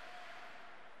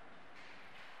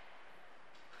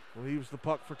leaves the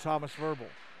puck for Thomas Verbal.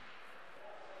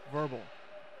 Verbal.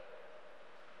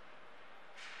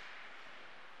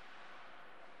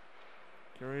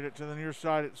 Carried it to the near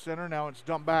side at center. Now it's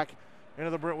dumped back into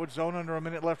the Brentwood zone. Under a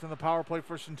minute left in the power play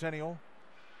for Centennial.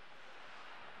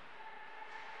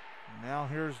 Now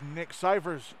here's Nick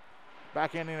Cyphers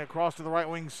backhanding across to the right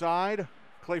wing side.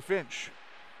 Clay Finch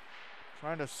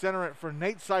trying to center it for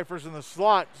Nate Cyphers in the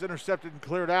slot. It's intercepted and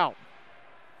cleared out.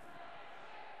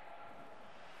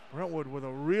 Brentwood with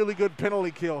a really good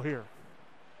penalty kill here.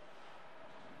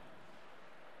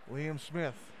 Liam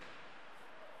Smith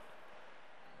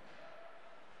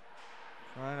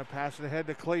trying to pass it ahead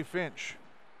to Clay Finch.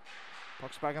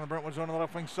 Puck's back in the Brentwood zone on the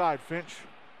left wing side. Finch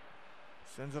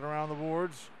sends it around the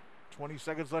boards. 20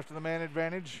 seconds left in the man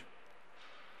advantage.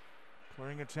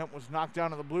 Clearing attempt was knocked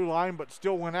down at the blue line, but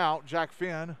still went out. Jack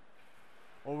Finn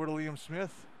over to Liam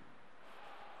Smith.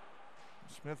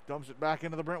 Smith dumps it back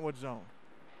into the Brentwood zone.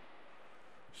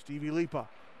 Stevie Lipa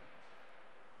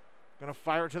going to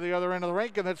fire it to the other end of the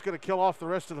rink, and that's going to kill off the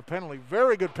rest of the penalty.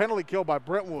 Very good penalty kill by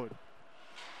Brentwood.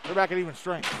 They're back at even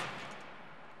strength.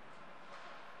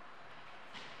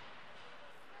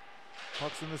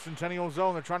 Puck's in the Centennial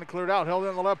zone. They're trying to clear it out. Held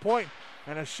in the left point,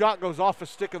 and a shot goes off a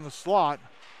stick in the slot.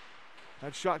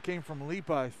 That shot came from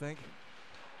Lipa, I think.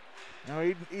 Now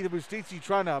Ida Bustizzi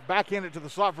trying to backhand it to the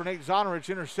slot for Nate Zonerich.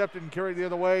 Intercepted and carried the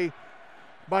other way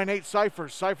by Nate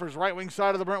Cyphers. Cyphers right wing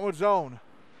side of the Brentwood zone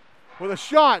with a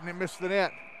shot, and it missed the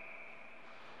net.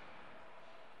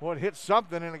 Well, it hit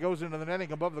something, and it goes into the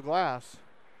netting above the glass.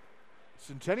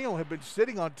 Centennial have been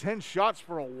sitting on 10 shots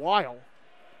for a while.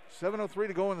 7:03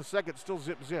 to go in the second, still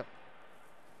zip-zip.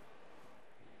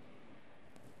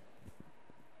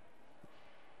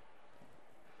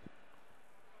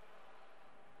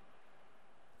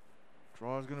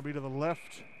 Draw is going to be to the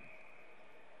left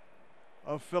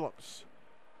of Phillips.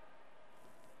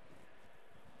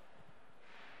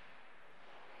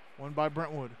 One by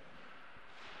Brentwood.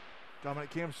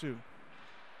 Dominic Kamsu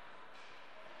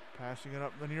passing it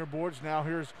up the near boards. Now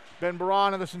here's Ben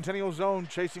Baran in the Centennial zone,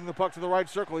 chasing the puck to the right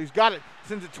circle. He's got it,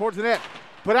 sends it towards the net.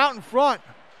 Put out in front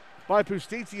by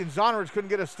Pustizzi, and Zonerich couldn't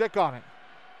get a stick on it.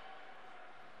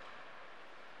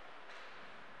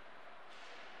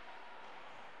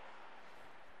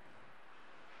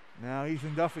 Now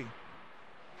Ethan Duffy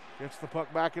gets the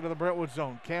puck back into the Brentwood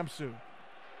zone. Kamsu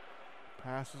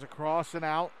passes across and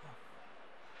out.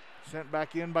 Sent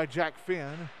back in by Jack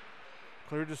Finn.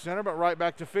 Cleared to center, but right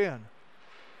back to Finn.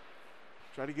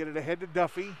 Try to get it ahead to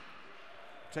Duffy.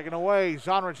 Taken away.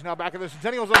 Zonerich now back in the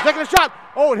Centennial zone. Taking a shot.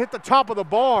 Oh, it hit the top of the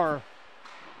bar.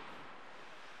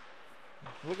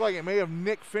 Looked like it may have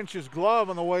nicked Finch's glove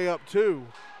on the way up, too.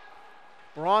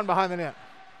 Baran behind the net.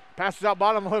 Passes out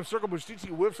bottom of the left circle. Bustizzi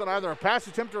whiffs on either a pass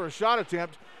attempt or a shot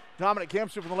attempt. Dominic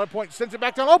Kamsu from the left point sends it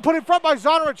back down. Oh, put in front by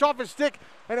Zonerich off his stick,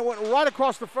 and it went right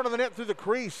across the front of the net through the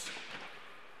crease.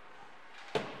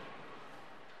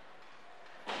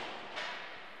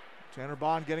 Tanner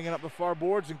Bond getting it up the far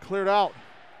boards and cleared out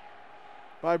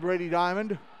by Brady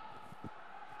Diamond.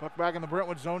 Puck back in the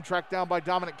Brentwood zone, tracked down by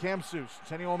Dominic Kamsu.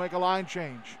 Centennial will make a line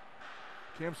change.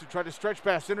 Kamsu tried to stretch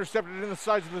pass, intercepted in the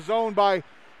sides of the zone by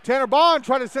Tanner Bond,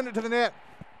 tried to send it to the net,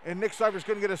 and Nick Cyphers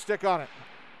couldn't get a stick on it.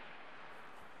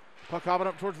 Puck hopping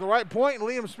up towards the right point, and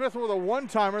Liam Smith with a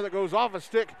one-timer that goes off a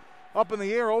stick up in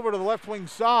the air over to the left wing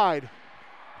side.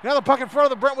 Now the puck in front of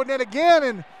the Brentwood net again,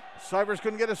 and Cyphers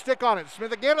couldn't get a stick on it.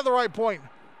 Smith again at the right point.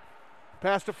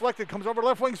 Pass deflected, comes over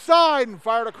left wing side and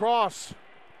fired across.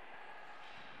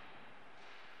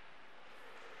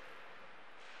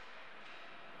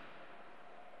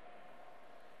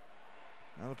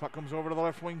 Now the puck comes over to the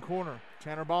left wing corner.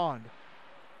 Tanner Bond.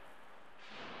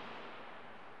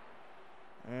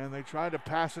 And they tried to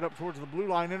pass it up towards the blue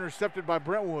line, intercepted by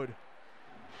Brentwood.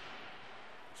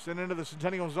 Sent into the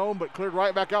Centennial zone, but cleared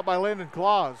right back out by Landon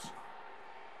Claus.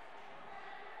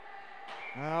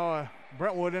 Now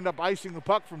Brentwood end up icing the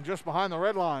puck from just behind the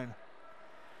red line.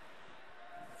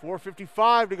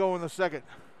 4:55 to go in the second.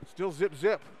 Still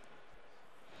zip-zip.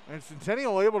 And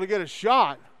Centennial able to get a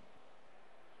shot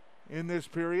in this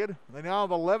period. They now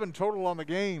have 11 total on the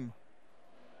game.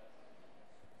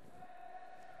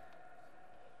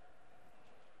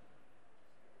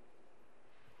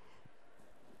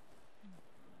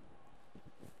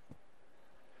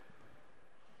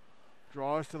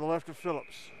 Draws to the left of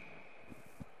Phillips.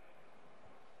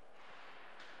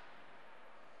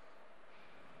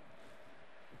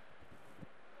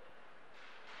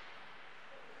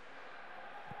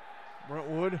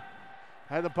 Brentwood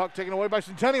had the puck taken away by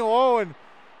Centennial. Oh, and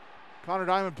Connor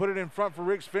Diamond put it in front for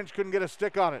Riggs. Finch couldn't get a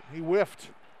stick on it. He whiffed.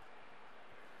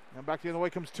 Now back the other way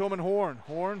comes Tillman Horn.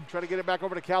 Horn tried to get it back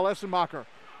over to Cal Essenmacher.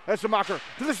 Essenmacher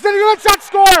to the Centennial shot,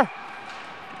 score!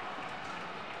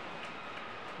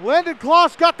 Landon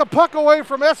Kloss got the puck away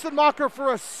from Essenmacher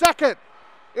for a second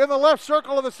in the left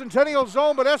circle of the Centennial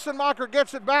zone, but Essenmacher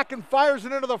gets it back and fires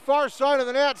it into the far side of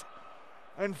the net.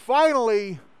 And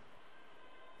finally,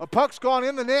 a puck's gone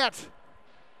in the net.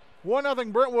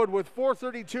 1-0 Brentwood with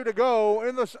 4:32 to go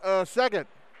in the second.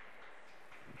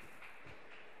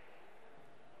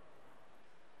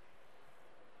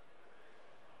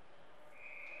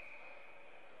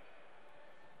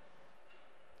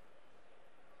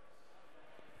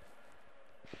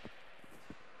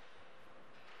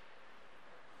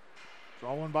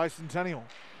 Draw one by Centennial.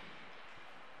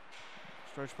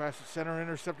 Stretch pass to center,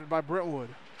 intercepted by Brentwood.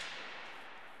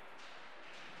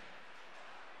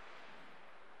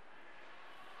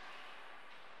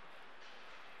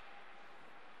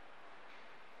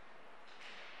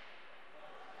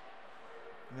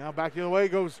 Now back the other way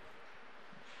goes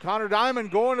Connor Diamond,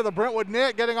 going to the Brentwood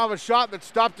net, getting off a shot that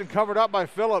stopped and covered up by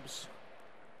Phillips.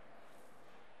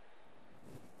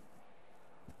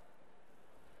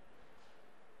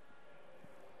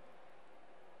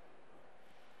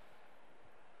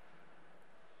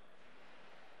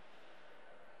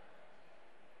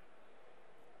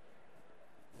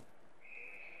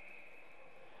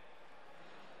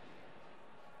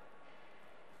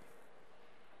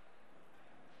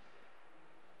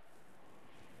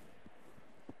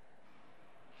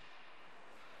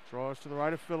 Draws to the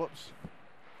right of Phillips.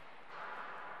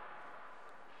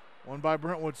 One by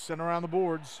Brentwood, sent around the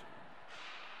boards.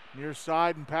 Near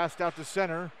side and passed out to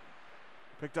center.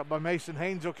 Picked up by Mason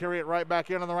Haynes. He'll carry it right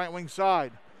back in on the right wing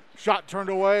side. Shot turned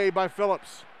away by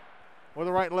Phillips with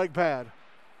a right leg pad.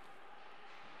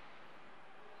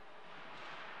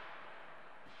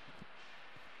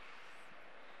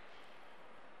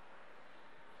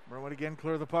 Brentwood again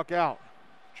clear the puck out.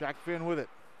 Jack Finn with it.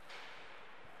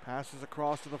 Passes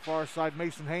across to the far side.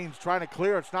 Mason Haynes trying to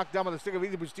clear. It's knocked down by the stick of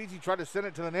Ethan Bustici. Tried to send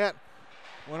it to the net.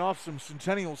 Went off some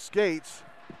Centennial skates.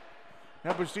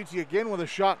 Now Bustici again with a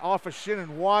shot off a shin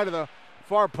and wide of the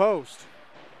far post.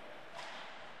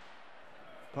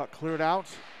 Puck cleared out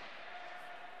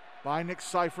by Nick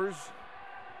Cyphers.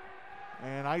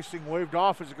 And icing waved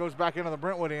off as it goes back into the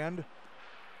Brentwood end.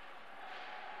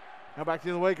 Now back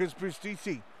the other way goes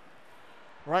Bustici.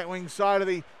 Right wing side of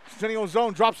the Centennial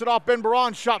zone, drops it off. Ben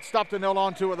Baron, shot stopped and held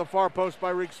onto at the far post by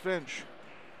Reeks Finch.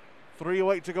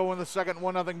 3:08 to go in the second,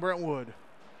 1-0 Brentwood.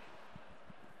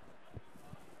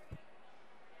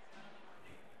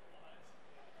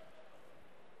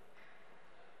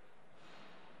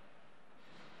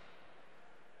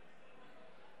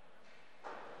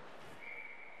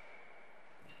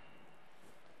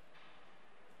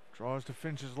 Draws to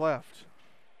Finch's left.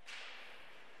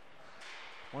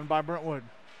 One by Brentwood.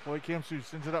 Chloe Kempsey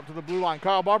sends it up to the blue line.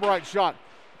 Kyle Barberite shot.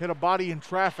 Hit a body in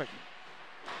traffic.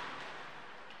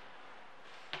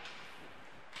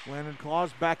 Landon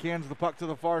Claus backhands the puck to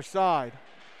the far side.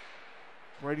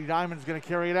 Brady Diamond's going to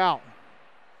carry it out.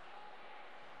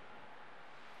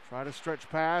 Try to stretch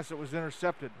pass. It was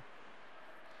intercepted.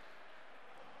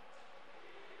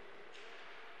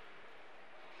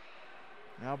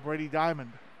 Now Brady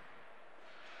Diamond.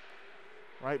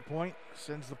 Right point,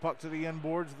 sends the puck to the end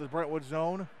boards of the Brentwood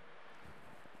zone.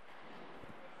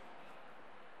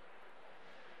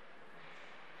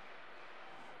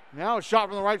 Now a shot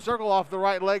from the right circle off the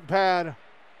right leg pad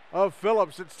of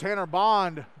Phillips. It's Tanner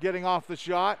Bond getting off the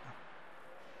shot.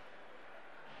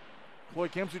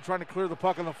 Floyd Kempsey trying to clear the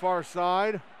puck on the far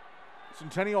side.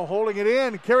 Centennial holding it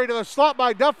in, carried to the slot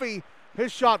by Duffy.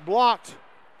 His shot blocked.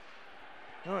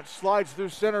 Now it slides through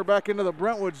center back into the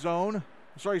Brentwood zone.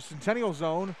 Centennial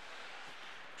zone.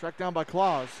 Tracked down by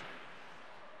Claus.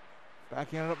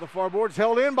 Backhanded up the far boards.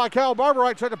 Held in by Kyle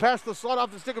Barberite. Tried to pass the slot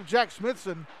off the stick of Jack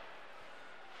Smithson.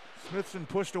 Smithson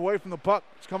pushed away from the puck.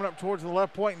 It's coming up towards the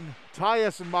left point. And Ty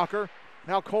Essenmacher.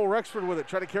 Now Cole Rexford with it.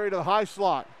 Tried to carry to the high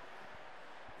slot.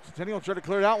 Centennial tried to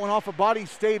clear it out. Went off a body.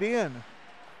 Stayed in.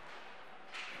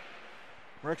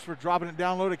 Rexford dropping it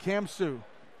down low to Kamsu.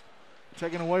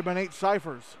 Taken away by Nate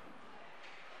Cyphers.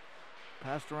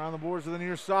 Passed around the boards to the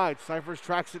near side. Cyphers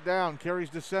tracks it down,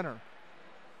 carries to center.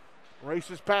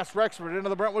 Races past Rexford into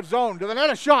the Brentwood zone. To the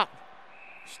net, a shot.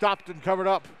 Stopped and covered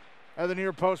up at the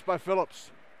near post by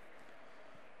Phillips.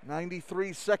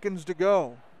 93 seconds to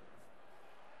go.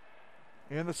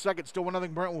 In the second, still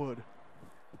 1-0 Brentwood.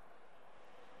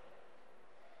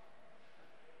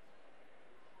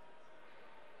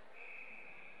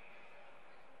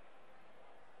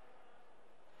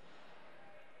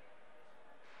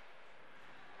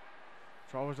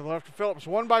 Travels to the left of Phillips.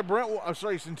 One by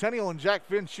Centennial, and Jack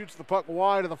Finn shoots the puck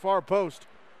wide of the far post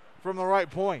from the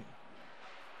right point.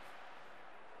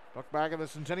 Puck back in the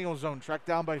Centennial zone, tracked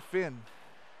down by Finn.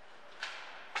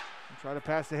 Try to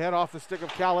pass the head off the stick of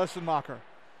Cal Essenmacher.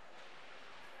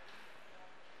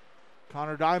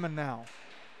 Connor Diamond now.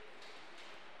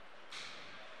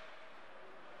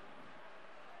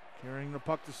 Carrying the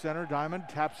puck to center. Diamond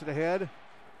taps it ahead.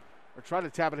 Or try to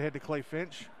tap it ahead to Clay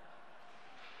Finch.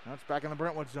 Now it's back in the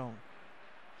Brentwood zone.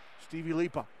 Stevie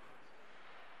Lipa.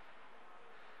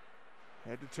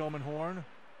 Head to Tillman Horn.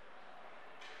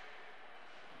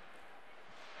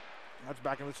 That's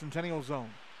back in the Centennial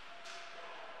zone.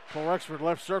 Cole Rexford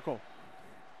left circle.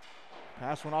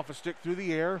 Pass went off a stick through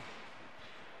the air.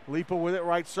 Lipa with it,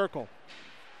 right circle.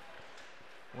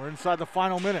 We're inside the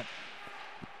final minute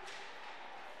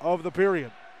of the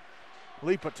period.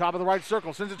 Lipa, top of the right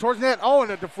circle, sends it towards net. Oh,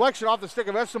 and a deflection off the stick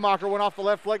of Essenmacher went off the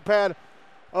left leg pad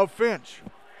of Finch.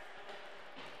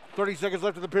 30 seconds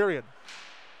left of the period.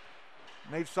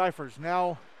 Nate Cyphers,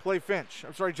 now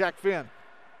Jack Finn.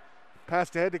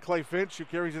 Passed ahead to Clay Finch, who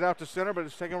carries it out to center, but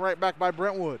it's taken right back by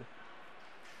Brentwood.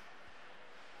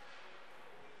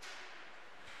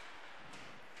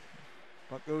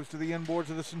 Puck goes to the inboards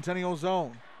of the Centennial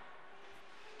zone.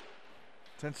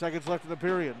 10 seconds left of the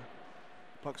period.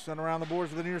 Puck sent around the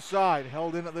boards to the near side.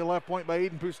 Held in at the left point by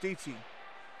Eden Pustitsi.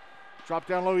 Drop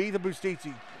down low, Ethan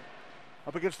Pustitsi.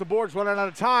 Up against the boards, running out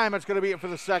of time. That's going to be it for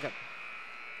the second.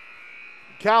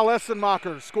 Cal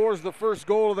Essenmacher scores the first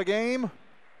goal of the game.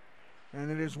 And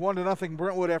it is 1-0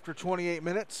 Brentwood after 28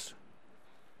 minutes.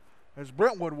 As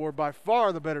Brentwood were by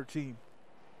far the better team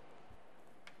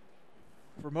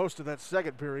for most of that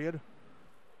second period.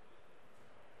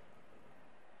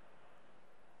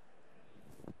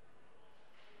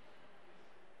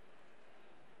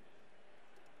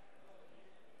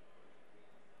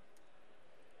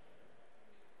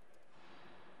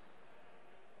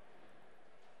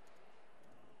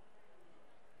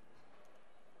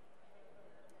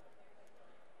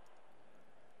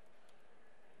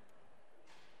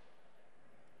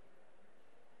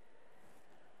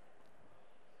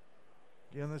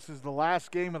 Again, this is the last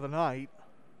game of the night.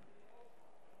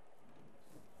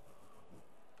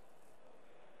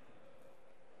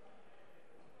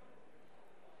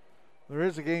 There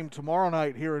is a game tomorrow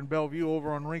night here in Bellevue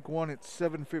over on Rink 1 at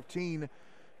 7:15.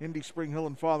 Indy Spring Hill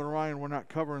and Father Ryan. We're not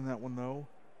covering that one, though.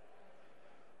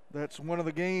 That's one of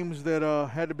the games that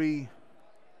had to be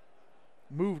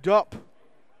moved up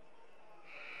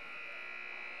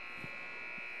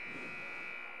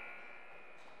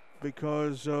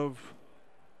because of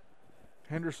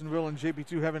Hendersonville and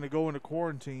JP2 having to go into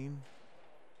quarantine.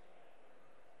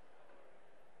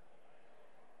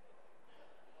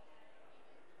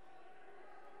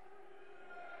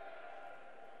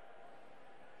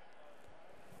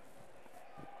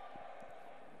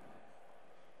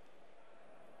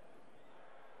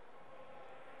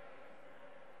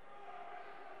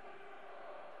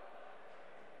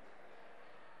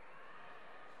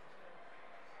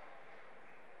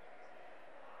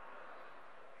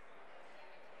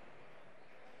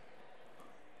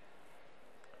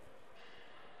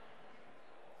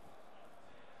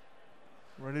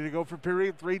 Ready to go for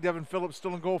period 3. Devin Phillips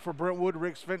still in goal for Brentwood.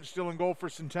 Rick Finch still in goal for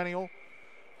Centennial.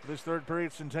 This third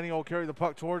period, Centennial will carry the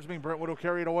puck towards me. Brentwood will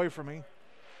carry it away from me.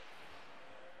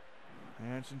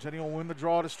 And Centennial will win the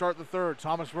draw to start the third.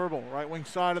 Thomas Verbal, right wing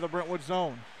side of the Brentwood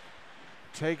zone.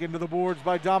 Taken to the boards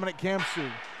by Dominic Kamsu.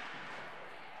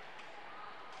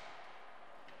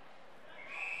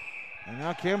 And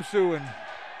now Kamsu and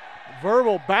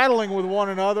Verbal battling with one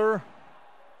another.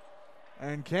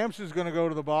 And Kamsu's going to go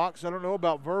to the box. I don't know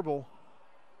about Verbal.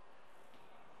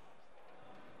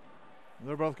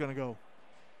 They're both going to go.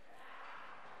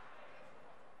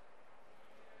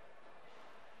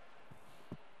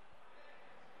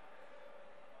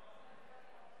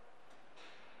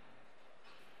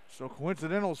 So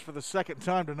coincidentals for the second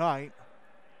time tonight.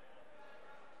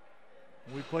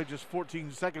 We played just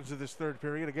 14 seconds of this third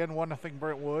period. Again, 1-0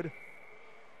 Brentwood.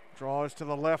 Draw is to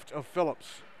the left of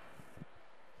Phillips.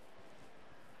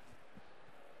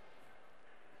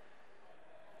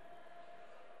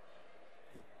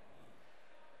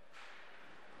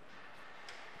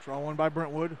 Draw one by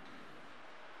Brentwood.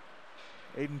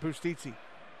 Aiden Pustitsi.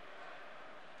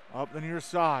 Up the near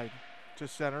side to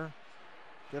center.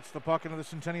 Gets the puck into the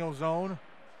Centennial zone.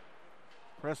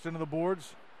 Pressed into the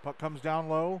boards. Puck comes down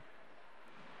low.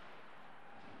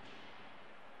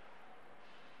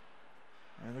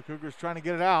 And the Cougars trying to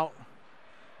get it out.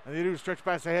 And they do stretch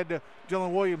pass ahead to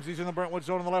Dylan Williams. He's in the Brentwood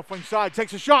zone on the left wing side.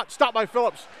 Takes a shot. Stopped by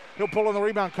Phillips. He'll pull in the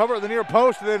rebound. Cover at the near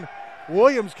post. And then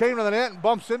Williams came to the net and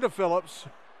bumps into Phillips.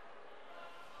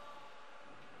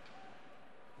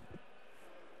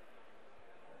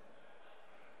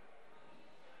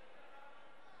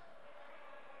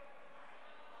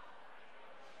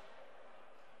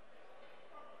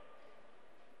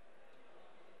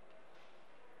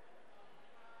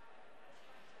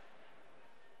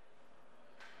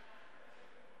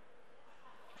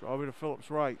 Draw to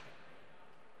Phillips right.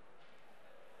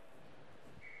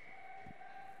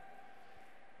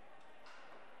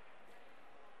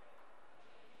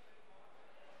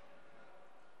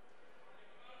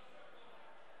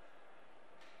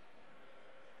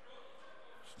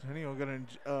 Centennial going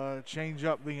to change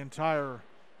up the entire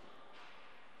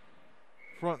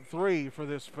front three for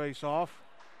this face-off,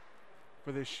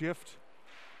 for this shift.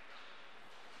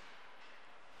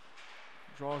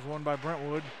 Draws one by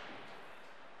Brentwood.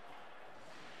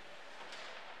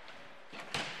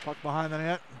 Puck behind the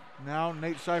net. Now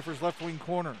Nate Cypher's left wing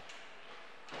corner.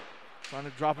 Trying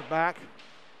to drop it back.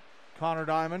 Connor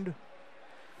Diamond.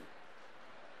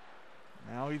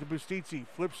 Now Ethan Bustizzi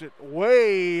flips it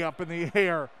way up in the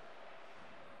air.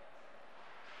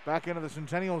 Back into the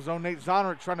Centennial zone. Nate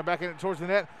Zonerick trying to back in it towards the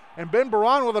net. And Ben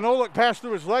Baran with a no-look pass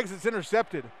through his legs. It's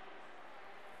intercepted.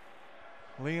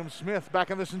 Liam Smith back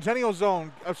in the Centennial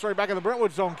zone. Back in the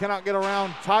Brentwood zone. Cannot get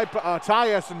around Ty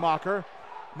Essenmacher.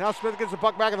 Now Smith gets the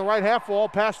puck back in the right half wall.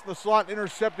 Past the slot,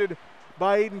 intercepted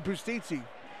by Aiden Bustizzi.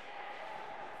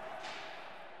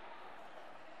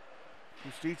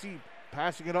 Bustizzi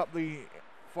passing it up the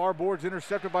far boards,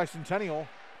 intercepted by Centennial.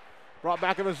 Brought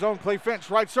back in the zone. Clay Finch,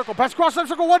 right circle. Pass across the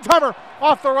circle. One-timer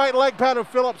off the right leg pad of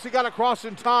Phillips. He got across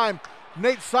in time.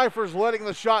 Nate Cypher's letting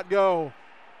the shot go.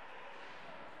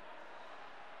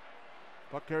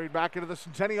 Puck carried back into the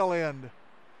Centennial end.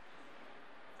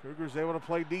 Cougars able to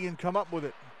play D and come up with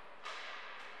it.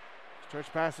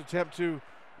 Stretch pass attempt to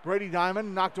Brady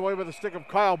Diamond. Knocked away by the stick of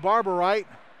Kyle Barberite.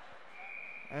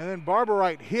 And then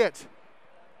Barberite hit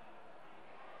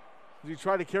as he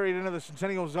tried to carry it into the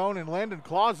Centennial zone, and Landon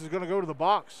Claus is going to go to the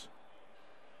box.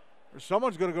 Or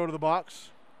someone's going to go to the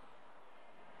box.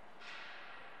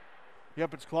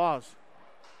 Yep, it's Claus.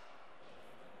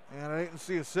 And I didn't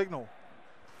see a signal.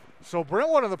 So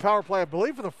Brentwood on the power play, I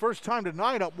believe for the first time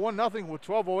tonight, up 1-0 with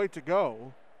 12:08 to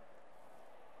go.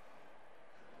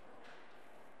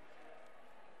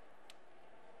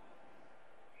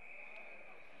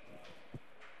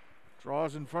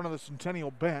 Draws in front of the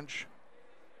Centennial bench.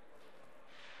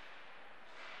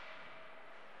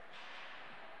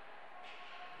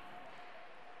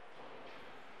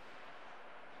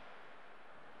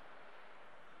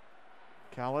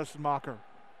 Cal Essenmacher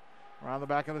around the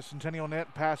back of the Centennial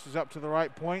net, passes up to the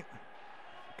right point.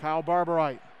 Kyle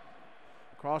Barberite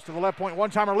across to the left point,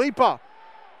 one-timer Lipa. I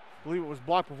believe it was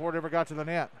blocked before it ever got to the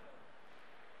net.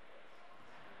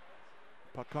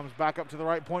 Puck comes back up to the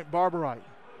right point, Barberite.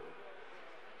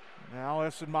 Now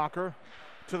Essenmacher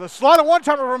to the slot, a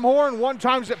one-timer from Horn. One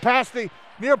times it past the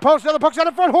near post. Now the puck's out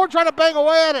in front. Horn trying to bang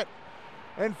away at it.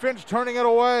 And Finch turning it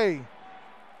away.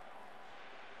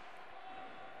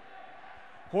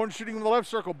 Horn shooting in the left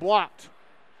circle, blocked.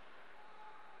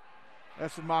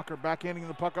 Essenmacher backhanding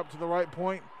the puck up to the right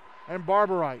point. And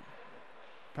Barberite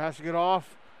passing it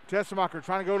off to Essenmacher,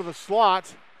 trying to go to the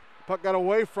slot. Puck got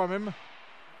away from him.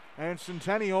 And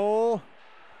Centennial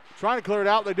trying to clear it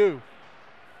out. They do.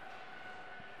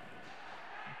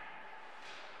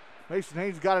 Mason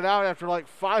Haynes got it out after like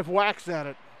 5 whacks at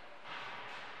it.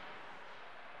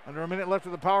 Under a minute left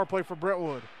of the power play for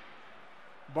Brentwood.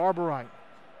 Barberite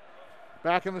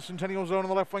back in the Centennial zone on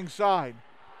the left wing side.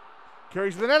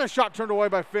 Carries the net, a shot turned away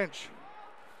by Finch.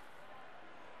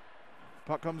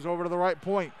 Puck comes over to the right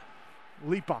point.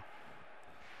 Lipa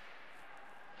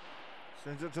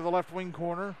sends it to the left wing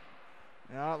corner.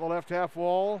 Now at the left half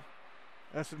wall.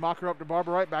 Essenmacher up to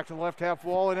Barberite, back to the left half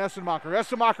wall, and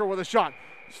Essenmacher with a shot.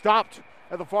 Stopped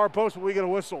at the far post, but we get a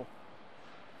whistle.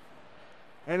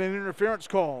 And an interference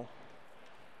call.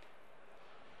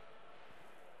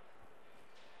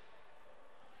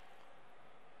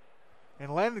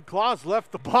 And Landon Claus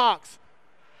left the box.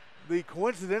 The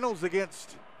coincidentals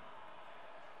against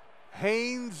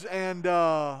Haynes and,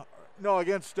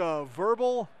 against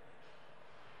Verbal.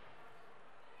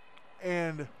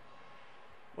 And,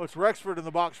 well, it's Rexford in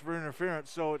the box for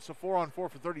interference, so it's a 4-on-4 for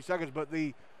 30 seconds. But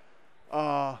the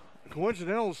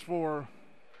coincidentals for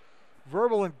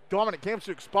Verbal and Dominic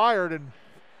Kempsey expired, and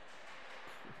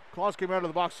Claus came out of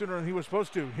the box sooner than he was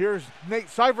supposed to. Here's Nate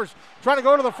Cyphers trying to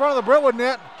go to the front of the Brentwood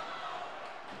net.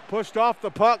 Pushed off the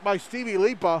puck by Stevie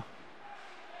Lipa.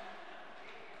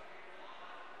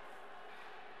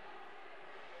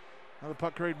 Now the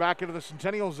puck carried back into the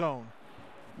Centennial zone.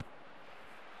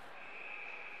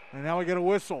 And now we get a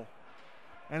whistle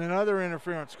and another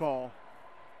interference call.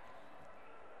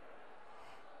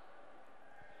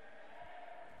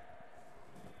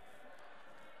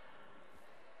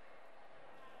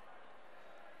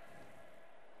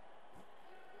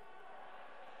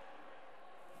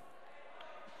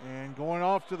 And going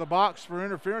off to the box for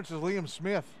interference is Liam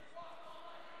Smith.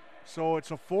 So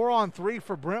it's a 4-on-3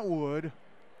 for Brentwood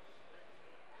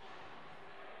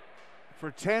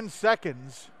for 10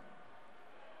 seconds.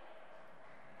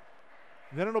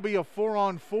 Then it'll be a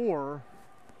 4-on-4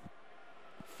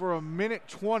 for a minute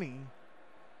 20.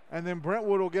 And then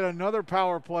Brentwood will get another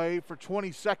power play for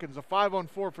 20 seconds, a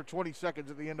 5-on-4 for 20 seconds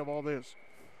at the end of all this.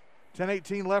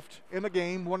 10:18 left in the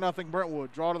game, 1-0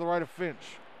 Brentwood. Draw to the right of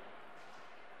Finch.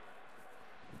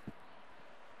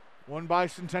 One by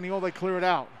Centennial, they clear it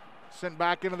out. Sent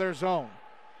back into their zone.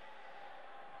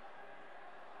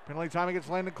 Penalty time against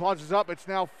Landon Claus is up. It's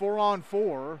now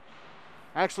 4-on-4,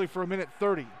 actually for a minute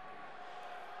 30.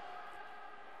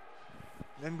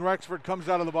 Then Rexford comes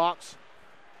out of the box,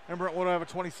 and Brentwood will have a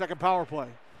 20-second power play.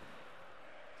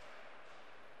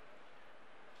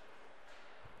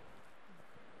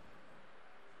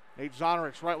 Nate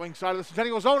Zonerich, right wing side of the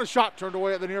Centennial zone. A shot turned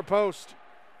away at the near post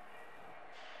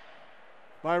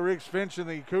by Riggs Finch, and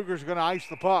the Cougars are going to ice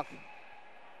the puck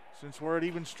since we're at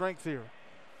even strength here.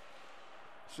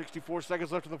 64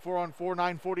 seconds left of the 4-on-4,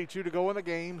 9:42 to go in the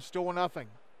game. Still 1-0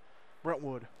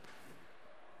 Brentwood.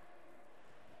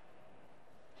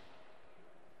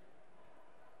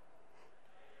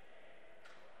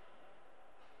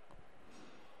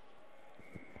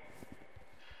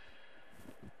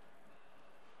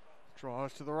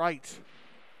 Draws to the right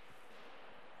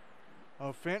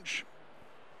of Finch.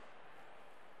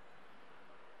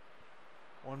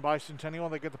 One by Centennial.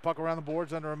 They get the puck around the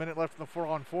boards. Under a minute left in the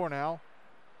 4-on-4 now.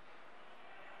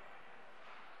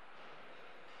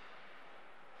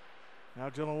 Now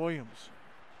Dylan Williams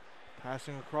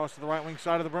passing across to the right wing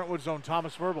side of the Brentwood zone.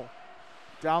 Thomas Verbal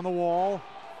down the wall,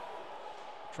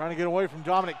 trying to get away from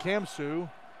Dominic Kamsu.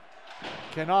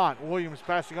 Cannot. Williams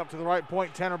passing up to the right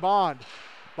point. Tanner Bond.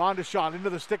 Bond a shot into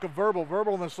the stick of Verbal.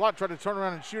 Verbal in the slot, tried to turn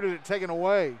around and shoot it, taken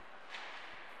away.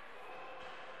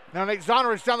 Now Nate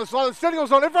Zonerich down the slot of the Centennial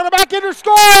zone, in front of backhander,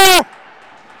 score!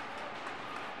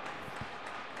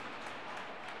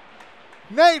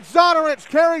 Nate Zonerich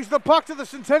carries the puck to the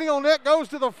Centennial net, goes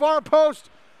to the far post,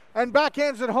 and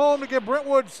backhands it home to give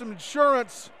Brentwood some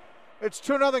insurance. It's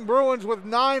 2-0 Bruins with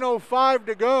 9:05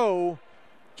 to go.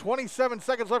 27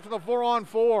 seconds left in the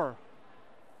 4-on-4.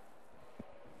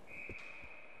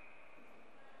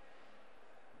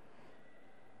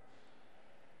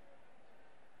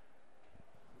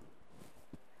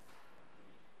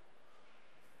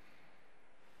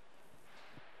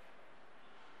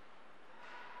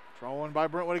 Draw one by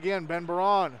Brentwood again. Ben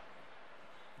Baron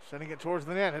sending it towards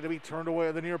the net. Had to be turned away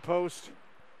at the near post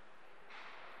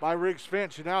by Riggs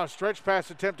Finch. And now a stretch pass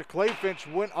attempt to Clay Finch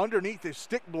went underneath his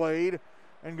stick blade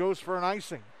and goes for an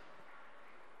icing.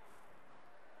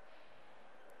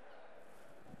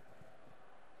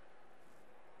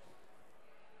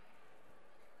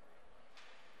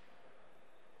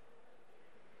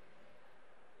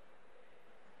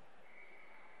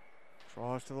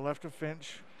 Draws to the left of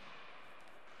Finch.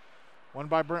 One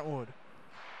by Brentwood.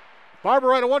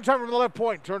 Barber a one-timer from the left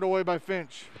point, turned away by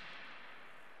Finch.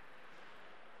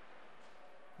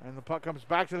 And the puck comes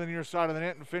back to the near side of the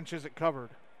net, and Finch has it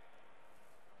covered.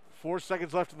 4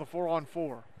 seconds left in the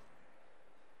 4-on-4.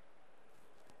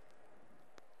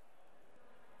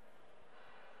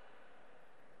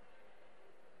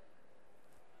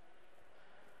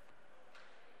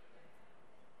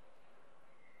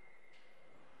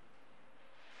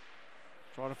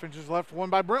 Draw to Finch's left, one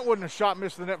by Brentwood, and a shot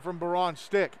missed the net from Baron's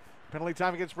stick. Penalty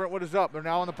time against Brentwood is up. They're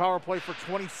now on the power play for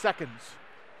 20 seconds.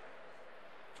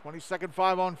 20-second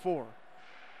 5-on-4.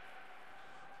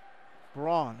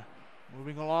 Baron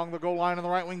moving along the goal line on the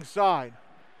right wing side.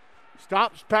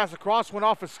 Stops, pass across, went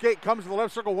off a skate, comes to the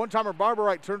left circle, one-timer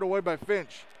Barberite turned away by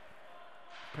Finch.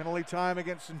 Penalty time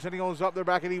against Centennial is up. They're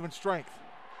back at even strength.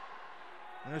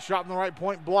 And a shot from the right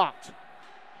point blocked.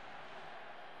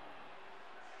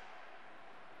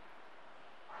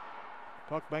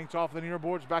 Puck banked off the near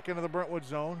boards back into the Brentwood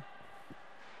zone.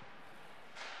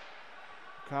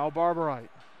 Kyle Barberite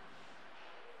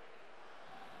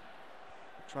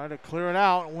tried to clear it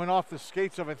out and went off the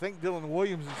skates of, I think, Dylan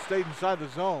Williams and stayed inside the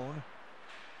zone.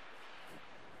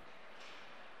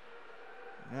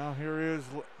 Now here is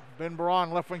Ben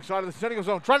Baron, left wing side of the Centennial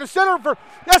zone, trying to center for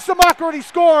Yesamacher, and he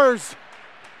scores.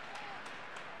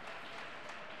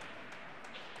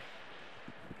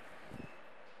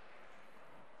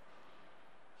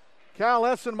 Cal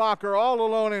Essenmacher all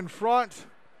alone in front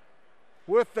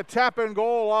with the tap-in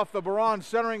goal off the Baron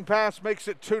centering pass, makes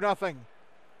it 2-0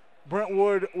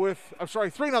 Brentwood with,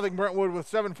 3-0 Brentwood with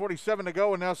 7:47 to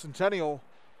go, and now Centennial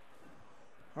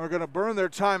are going to burn their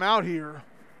time out here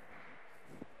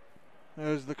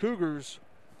as the Cougars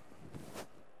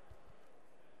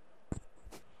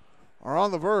are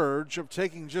on the verge of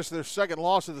taking just their second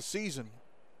loss of the season.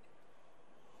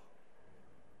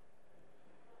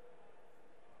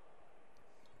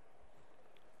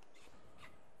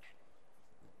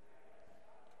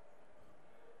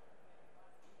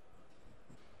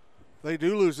 If they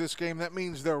do lose this game, that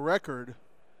means their record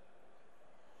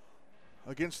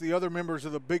against the other members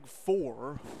of the Big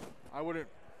Four, I would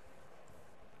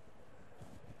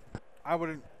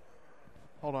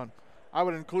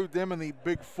include them in the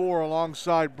Big Four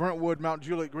alongside Brentwood, Mount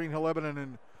Juliet, Green Hill, Lebanon,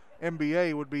 and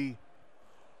MBA would be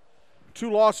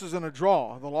 2 losses and a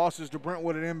draw. The losses to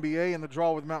Brentwood and MBA and the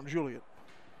draw with Mount Juliet.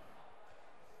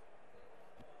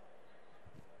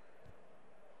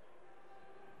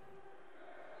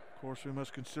 Of course, we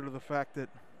must consider the fact that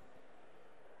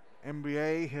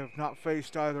MBA have not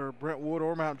faced either Brentwood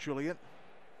or Mount Juliet.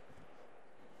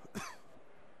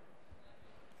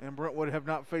 And Brentwood have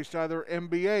not faced either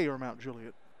MBA or Mount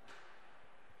Juliet.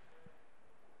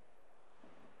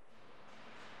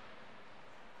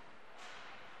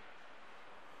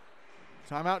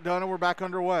 Timeout done and we're back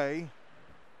underway.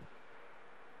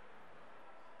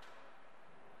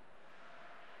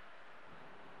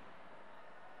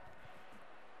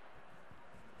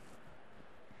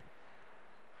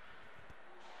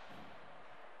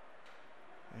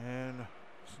 And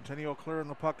Centennial clearing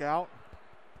the puck out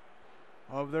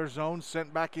of their zone,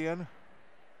 sent back in.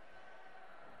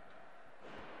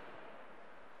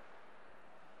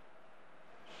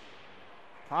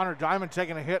 Connor Diamond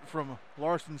taking a hit from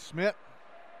Larson Smith.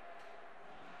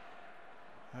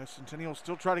 As Centennial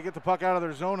still try to get the puck out of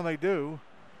their zone, and they do.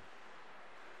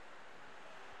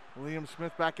 Liam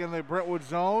Smith back in the Brentwood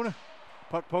zone.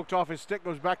 Puck poked off his stick,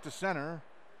 goes back to center.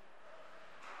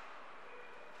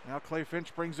 Now Clay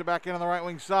Finch brings it back in on the right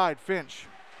wing side. Finch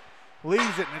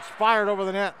leaves it, and it's fired over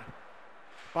the net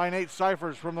by Nate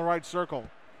Cyphers from the right circle.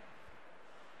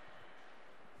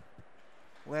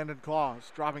 Landon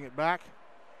Claus dropping it back.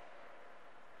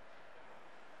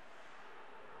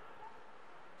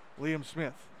 Liam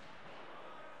Smith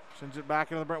sends it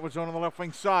back into the Brentwood zone on the left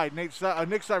wing side. Nick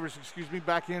Cyphers,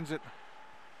 backhands it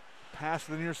past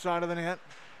the near side of the net.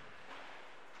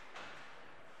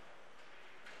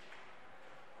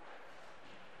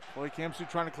 Chloe Kamsu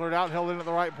trying to clear it out, held in at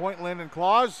the right point. Landon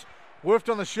Claus whiffed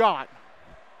on the shot.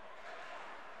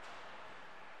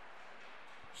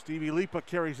 Stevie Lipa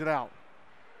carries it out.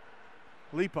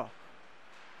 Lipa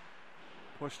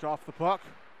pushed off the puck.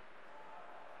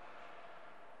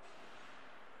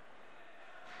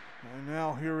 And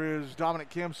now here is Dominic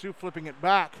Kamsu flipping it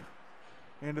back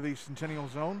into the Centennial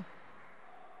zone.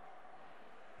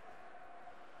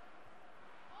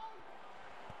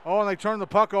 Oh, and they turn the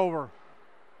puck over.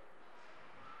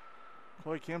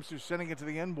 Chloe Kamsu sending it to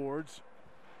the end boards.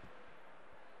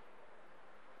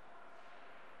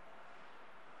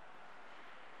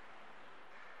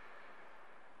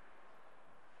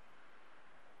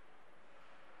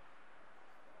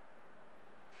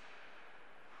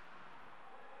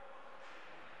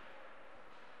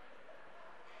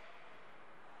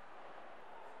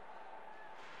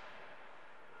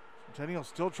 Centennial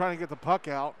still trying to get the puck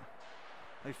out.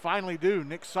 They finally do.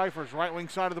 Nick Cyphers, right wing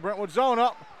side of the Brentwood zone,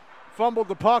 up. Fumbled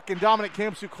the puck, and Dominic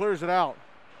Kamsu clears it out.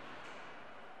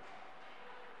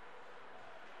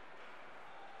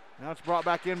 Now it's brought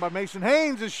back in by Mason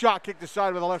Haynes. His shot kicked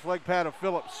aside with the left leg pad of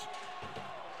Phillips.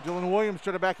 Dylan Williams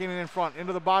tried to back in front,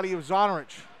 into the body of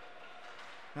Zonarich.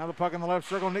 Now the puck in the left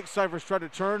circle. Nick Cyphers tried to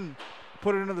turn and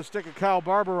put it into the stick of Kyle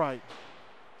Barberite.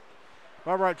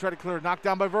 Barberite tried to clear it, knocked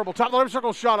down by Verbal. Top of the left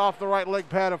circle, shot off the right leg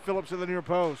pad of Phillips at the near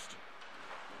post.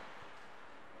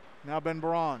 Now Ben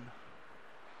Baron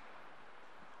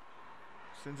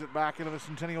sends it back into the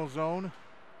Centennial zone.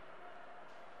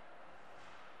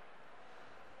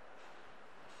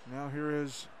 Now here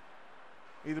is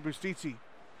Either Bustizzi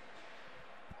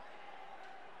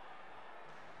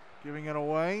giving it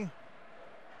away.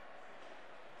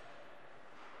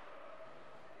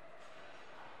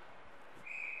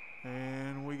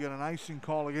 And we get an icing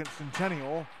call against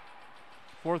Centennial.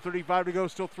 4:35 to go,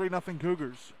 still 3-0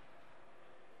 Cougars.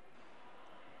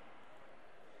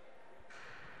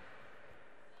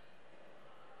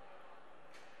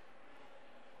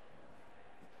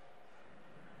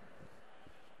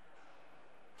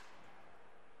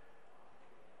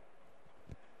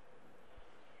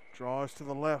 Draws to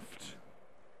the left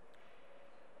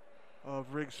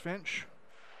of Riggs Finch.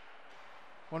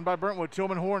 One by Brentwood.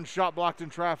 Tillman Horn, shot blocked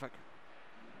in traffic.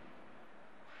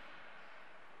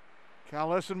 Cal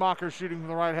Essenmacher shooting from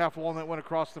the right half wall, and that went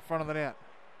across the front of the net.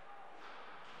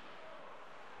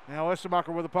 Now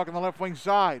Essenmacher with the puck on the left wing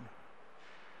side.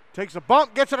 Takes a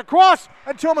bump, gets it across,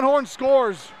 and Tillman Horn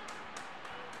scores.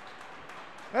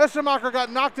 Essenmacher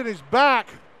got knocked in his back.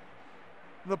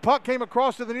 The puck came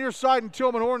across to the near side, and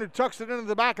Tillman Horn, who tucks it into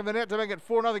the back of the net to make it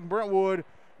 4-0 Brentwood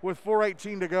with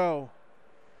 4:18 to go.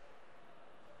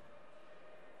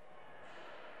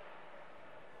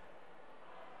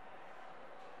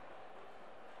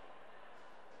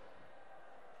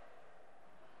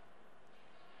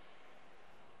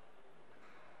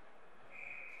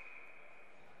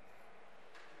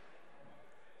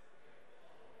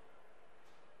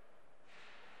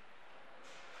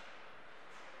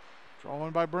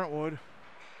 Drawing by Brentwood.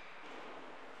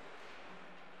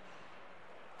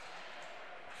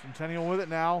 Centennial with it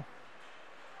now.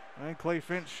 And Clay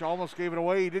Finch almost gave it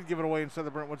away. He did give it away inside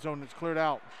the Brentwood zone. It's cleared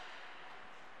out.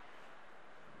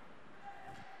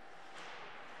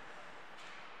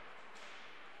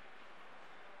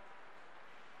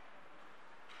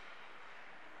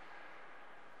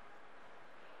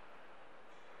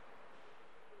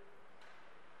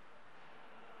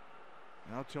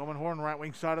 Now Tillman Horn, right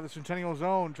wing side of the Centennial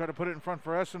zone. Try to put it in front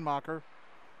for Essenmacher.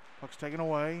 Puck's taken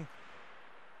away.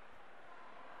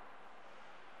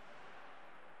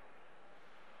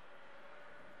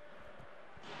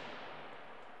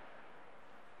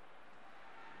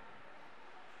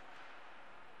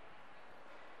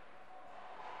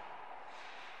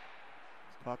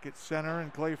 Puck at center,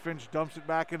 and Clay Finch dumps it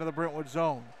back into the Brentwood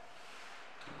zone.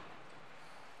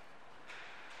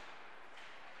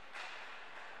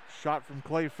 Shot from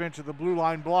Clay Finch at the blue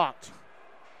line blocked.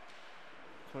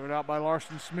 Cleared out by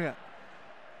Larson Smith.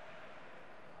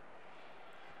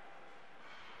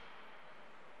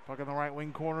 Puck in the right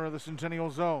wing corner of the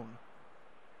Centennial zone.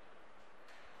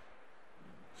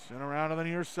 Sent around to the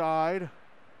near side.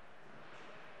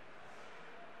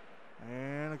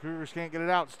 And the Cougars can't get it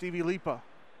out. Stevie Lipa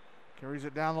carries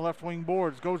it down the left wing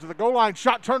boards. Goes to the goal line.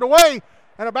 Shot turned away.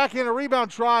 And a backhanded rebound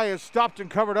try is stopped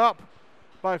and covered up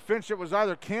by Finch. It was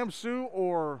either Cam Sue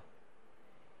or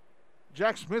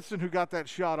Jack Smithson who got that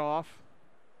shot off.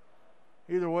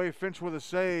 Either way, Finch with a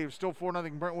save. Still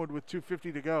 4-0 Brentwood with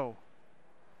 2:50 to go.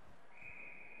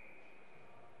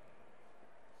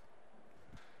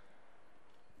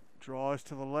 Draw is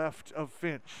to the left of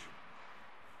Finch.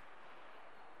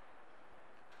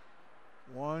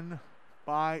 One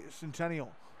by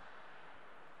Centennial.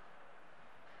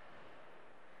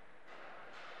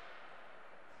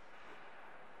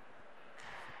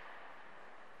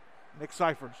 Nick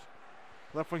Cyphers.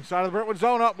 Left wing side of the Brentwood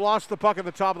zone up, lost the puck at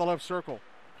the top of the left circle.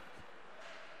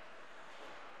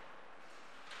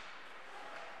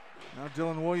 Now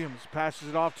Dylan Williams passes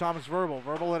it off Thomas Verbal.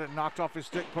 Verbal let it knocked off his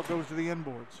stick, puck goes to the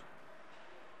inboards.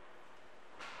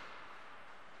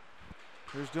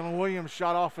 Here's Dylan Williams,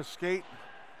 shot off a skate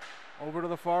over to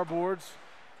the far boards.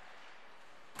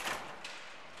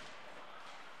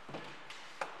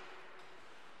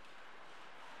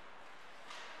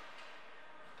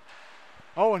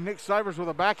 Oh, and Nick Cyphers with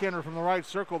a backhander from the right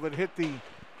circle that hit the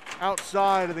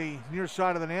outside of the near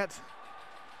side of the net.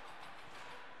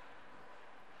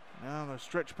 Now the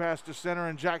stretch pass to center,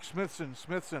 and Jack Smithson.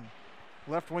 Smithson,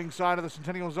 left wing side of the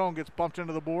Centennial zone, gets bumped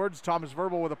into the boards. Thomas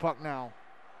Verbal with a puck now.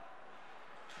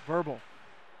 Verbal.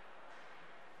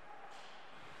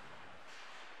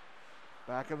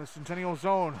 Back in the Centennial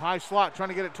zone. High slot, trying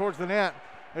to get it towards the net.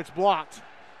 It's blocked.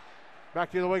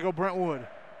 Back the other way go Brentwood.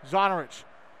 Zonarich.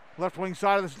 Left wing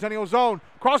side of the Centennial zone.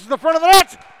 Crosses the front of the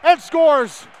net and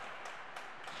scores.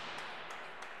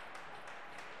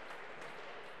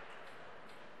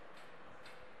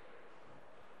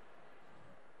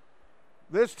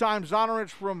 This time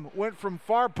Zonarich went from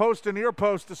far post to near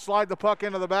post to slide the puck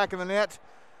into the back of the net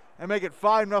and make it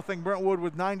 5-0 Brentwood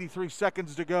with 93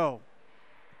 seconds to go.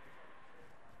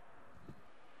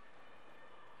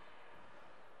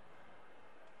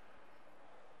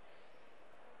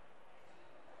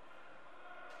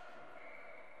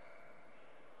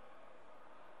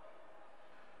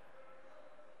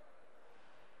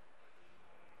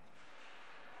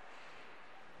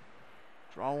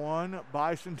 Draw one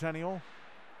by Centennial.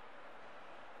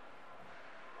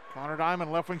 Connor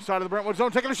Diamond, left wing side of the Brentwood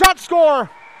zone, taking a shot, score!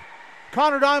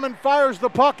 Connor Diamond fires the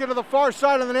puck into the far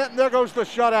side of the net, and there goes the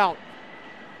shutout.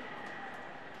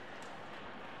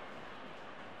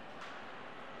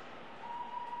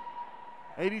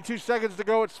 .82 seconds to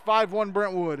go, it's 5-1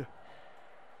 Brentwood.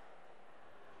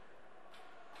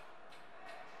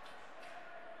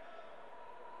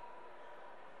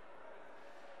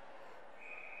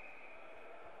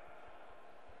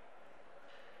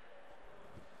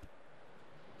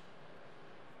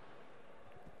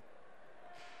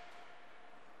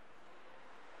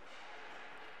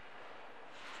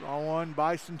 Draw one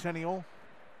by Centennial.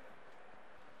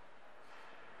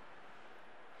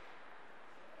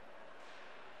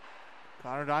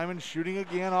 Connor Diamond shooting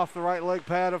again off the right leg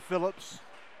pad of Phillips.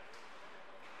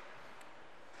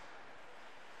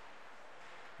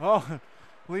 Oh,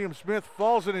 Liam Smith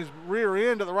falls in his rear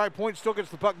end at the right point, still gets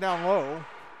the puck down low.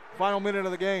 Final minute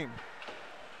of the game.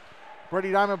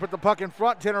 Brady Diamond put the puck in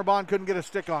front. Tanner Bond couldn't get a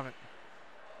stick on it.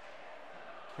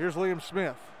 Here's Liam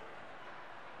Smith.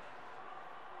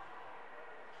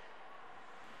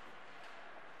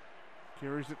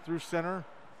 Carries it through center.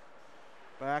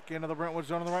 Back into the Brentwood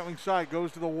zone on the right wing side.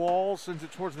 Goes to the wall, sends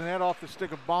it towards the net off the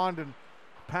stick of Bond and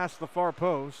past the far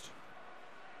post.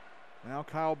 Now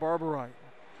Kyle Barberite.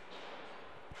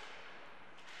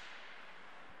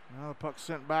 Now the puck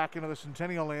sent back into the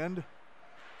Centennial end.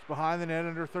 It's behind the net,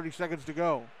 under 30 seconds to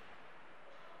go.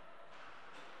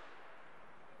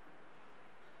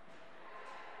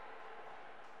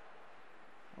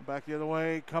 Back the other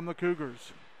way come the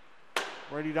Cougars.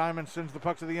 Brady Diamond sends the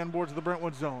puck to the end boards of the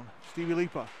Brentwood zone. Stevie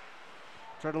Lipa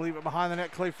tried to leave it behind the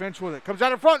net. Clay Finch with it. Comes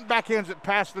out in front and backhands it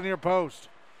past the near post.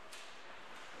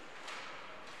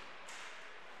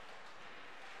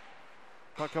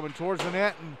 Puck coming towards the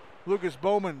net, and Lucas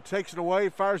Bowman takes it away,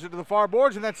 fires it to the far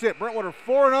boards, and that's it. Brentwood are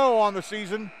 4-0 on the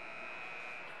season.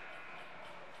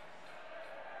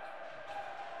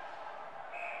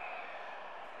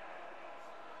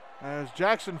 As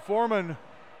Jackson Foreman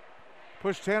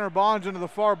pushed Tanner Bonds into the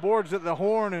far boards at the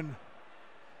horn, and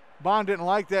Bond didn't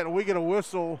like that, and we get a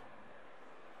whistle.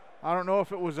 I don't know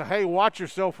if it was a hey, watch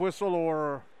yourself whistle,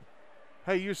 or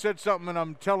hey, you said something and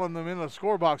I'm telling them in the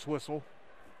scorebox whistle.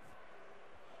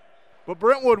 But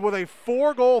Brentwood with a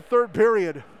 4-goal third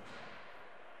period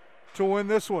to win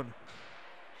this one.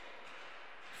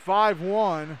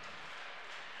 5-1.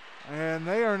 And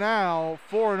they are now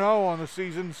 4-0 on the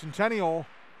season. Centennial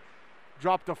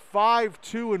dropped to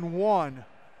 5-2-1.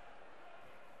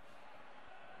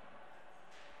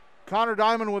 Connor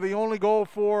Diamond with the only goal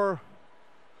for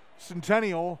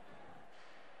Centennial.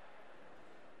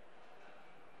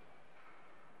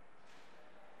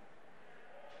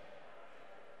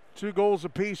 Two goals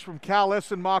apiece from Cal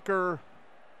Essenmacher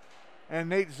and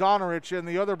Nate Zonerich, and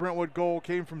the other Brentwood goal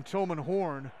came from Tillman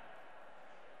Horn.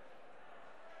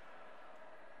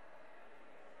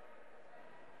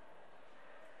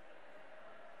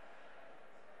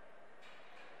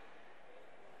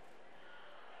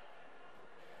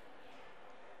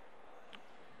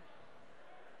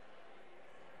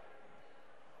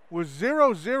 Was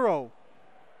 0-0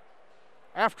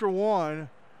 after one.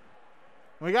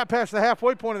 We got past the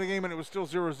halfway point of the game and it was still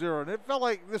 0-0. And it felt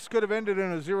like this could have ended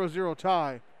in a 0-0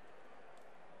 tie.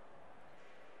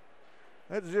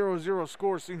 That 0-0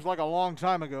 score seems like a long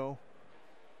time ago.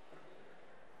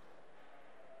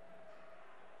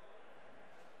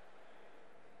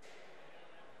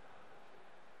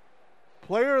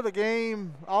 Player of the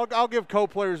game, I'll give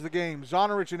co-players of the game.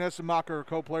 Zonerich and Essenmacher are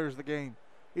co-players of the game,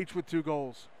 each with 2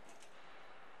 goals.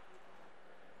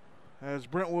 As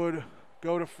Brentwood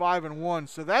go to 5-1.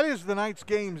 So that is the night's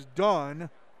games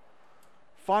done.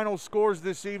 Final scores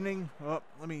this evening. Let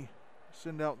me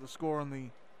send out the score on the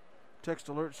text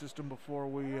alert system before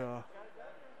we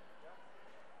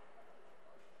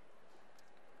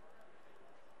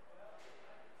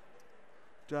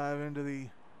dive into the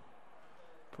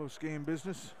post-game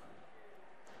business.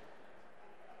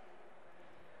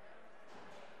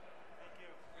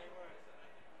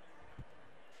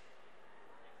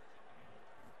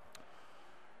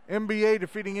 MBA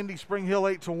defeating Indy Spring Hill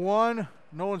 8-1.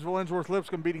 Nolensville Ensworth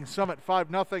Lipscomb beating Summit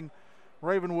 5-0.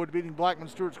 Ravenwood beating Blackman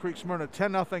Stewart's Creek Smyrna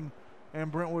 10-0.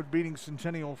 And Brentwood beating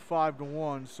Centennial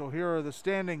 5-1. So here are the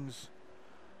standings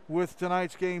with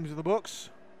tonight's games in the books.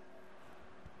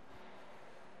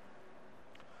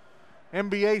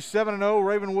 MBA 7-0,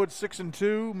 Ravenwood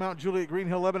 6-2, Mount Juliet Green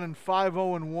Hill Lebanon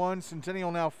 5-0-1,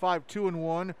 Centennial now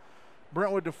 5-2-1.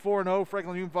 Brentwood to 4-0.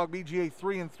 Franklin Hume-Fogg BGA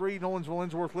 3-3.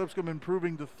 Nolensville Ensworth Lipscomb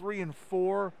improving to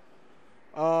 3-4.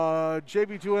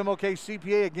 JV2 MLK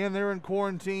CPA again, they're in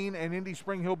quarantine, and Indy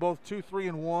Spring Hill both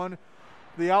 2-3-1.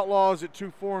 The Outlaws at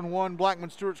 2-4-1. Blackman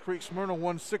Stewart's Creek Smyrna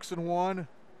 1-6-1.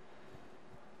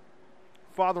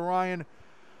 Father Ryan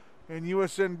and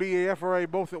USNB FRA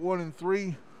both at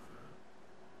 1-3.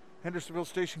 Hendersonville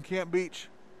Station Camp Beach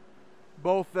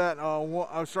both at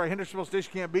Hendersonville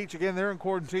Station Camp Beach again, they're in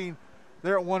quarantine.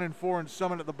 They're at 1-4, and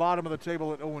Summit at the bottom of the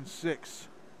table at 0-6.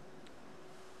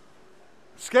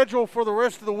 Schedule for the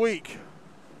rest of the week.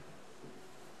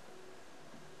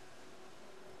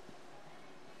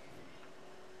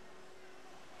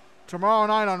 Tomorrow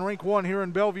night on Rink 1 here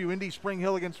in Bellevue, Indy Spring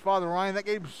Hill against Father Ryan. That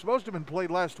game's supposed to have been played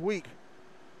last week,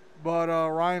 but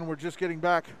Ryan, we're just getting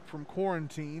back from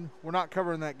quarantine. We're not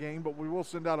covering that game, but we will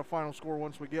send out a final score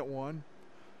once we get one.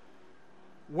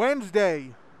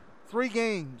 Wednesday, 3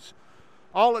 games,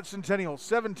 all at Centennial.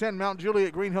 7:10 Mount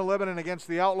Juliet, Green Hill, Lebanon against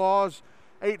the Outlaws.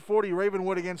 8:40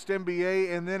 Ravenwood against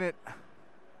MBA. And then at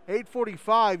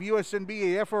 8:45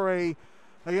 USNBA FRA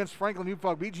against Franklin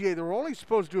Hume-Fogg BGA. There were only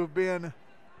supposed to have been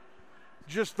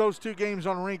just those 2 games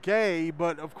on Rink A,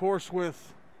 but of course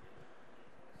with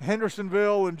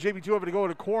Hendersonville and JV2 having to go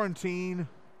into quarantine,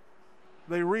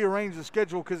 they rearranged the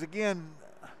schedule because, again,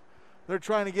 they're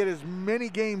trying to get as many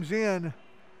games in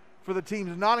for the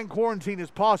teams not in quarantine as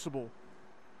possible.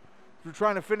 They're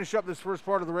trying to finish up this first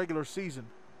part of the regular season.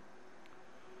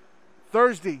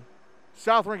 Thursday,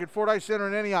 South Rink at Fordyce Center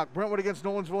in Antioch. Brentwood against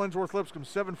Nolensville, Ensworth, Lipscomb,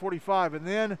 7:45. And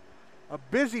then a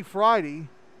busy Friday,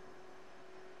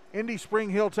 Indy Spring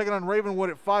Hill taking on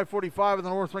Ravenwood at 5:45 in the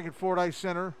North Rink at Fordyce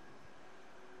Center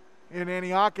in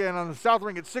Antioch. And on the South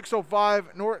Rink at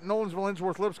 6:05, Nolensville,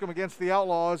 Ensworth, Lipscomb against the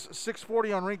Outlaws.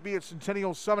 6:40 on Rink B at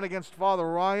Centennial Summit against Father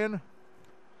Ryan.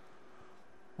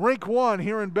 Rink 1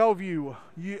 here in Bellevue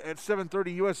at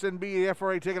 7:30, USNBA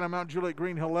FRA taking on Mount Juliet,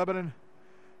 Green Hill, Lebanon.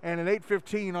 And at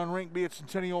 8:15 on Rink B at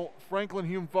Centennial, Franklin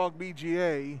Hume-Fogg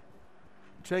BGA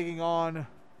taking on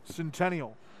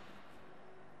Centennial.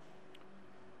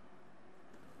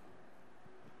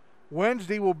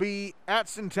 Wednesday will be at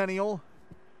Centennial.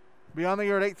 Be on the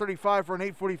air at 8:35 for an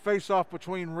 8:40 face-off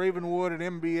between Ravenwood and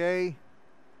MBA.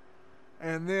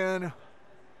 And then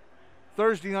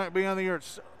Thursday night be on the air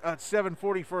at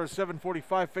 7:40 for a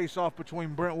 7:45 face-off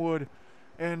between Brentwood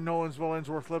and Nolensville,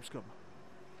 Ensworth, Lipscomb.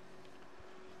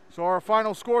 So our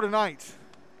final score tonight,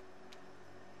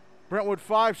 Brentwood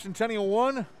 5, Centennial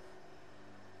 1.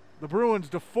 The Bruins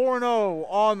to 4-0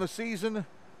 on the season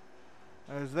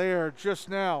as they are just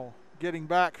now getting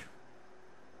back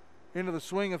into the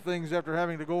swing of things after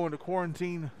having to go into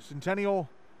quarantine. Centennial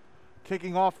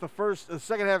kicking off the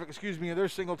second half, of their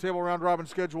single table round robin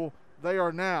schedule. They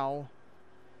are now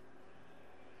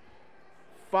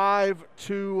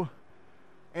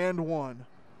 5-2-1.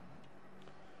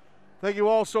 Thank you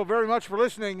all so very much for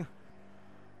listening.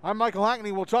 I'm Michael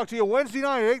Hackney. We'll talk to you Wednesday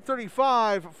night at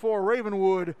 8:35 for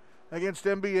Ravenwood against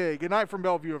MBA. Good night from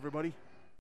Bellevue, everybody.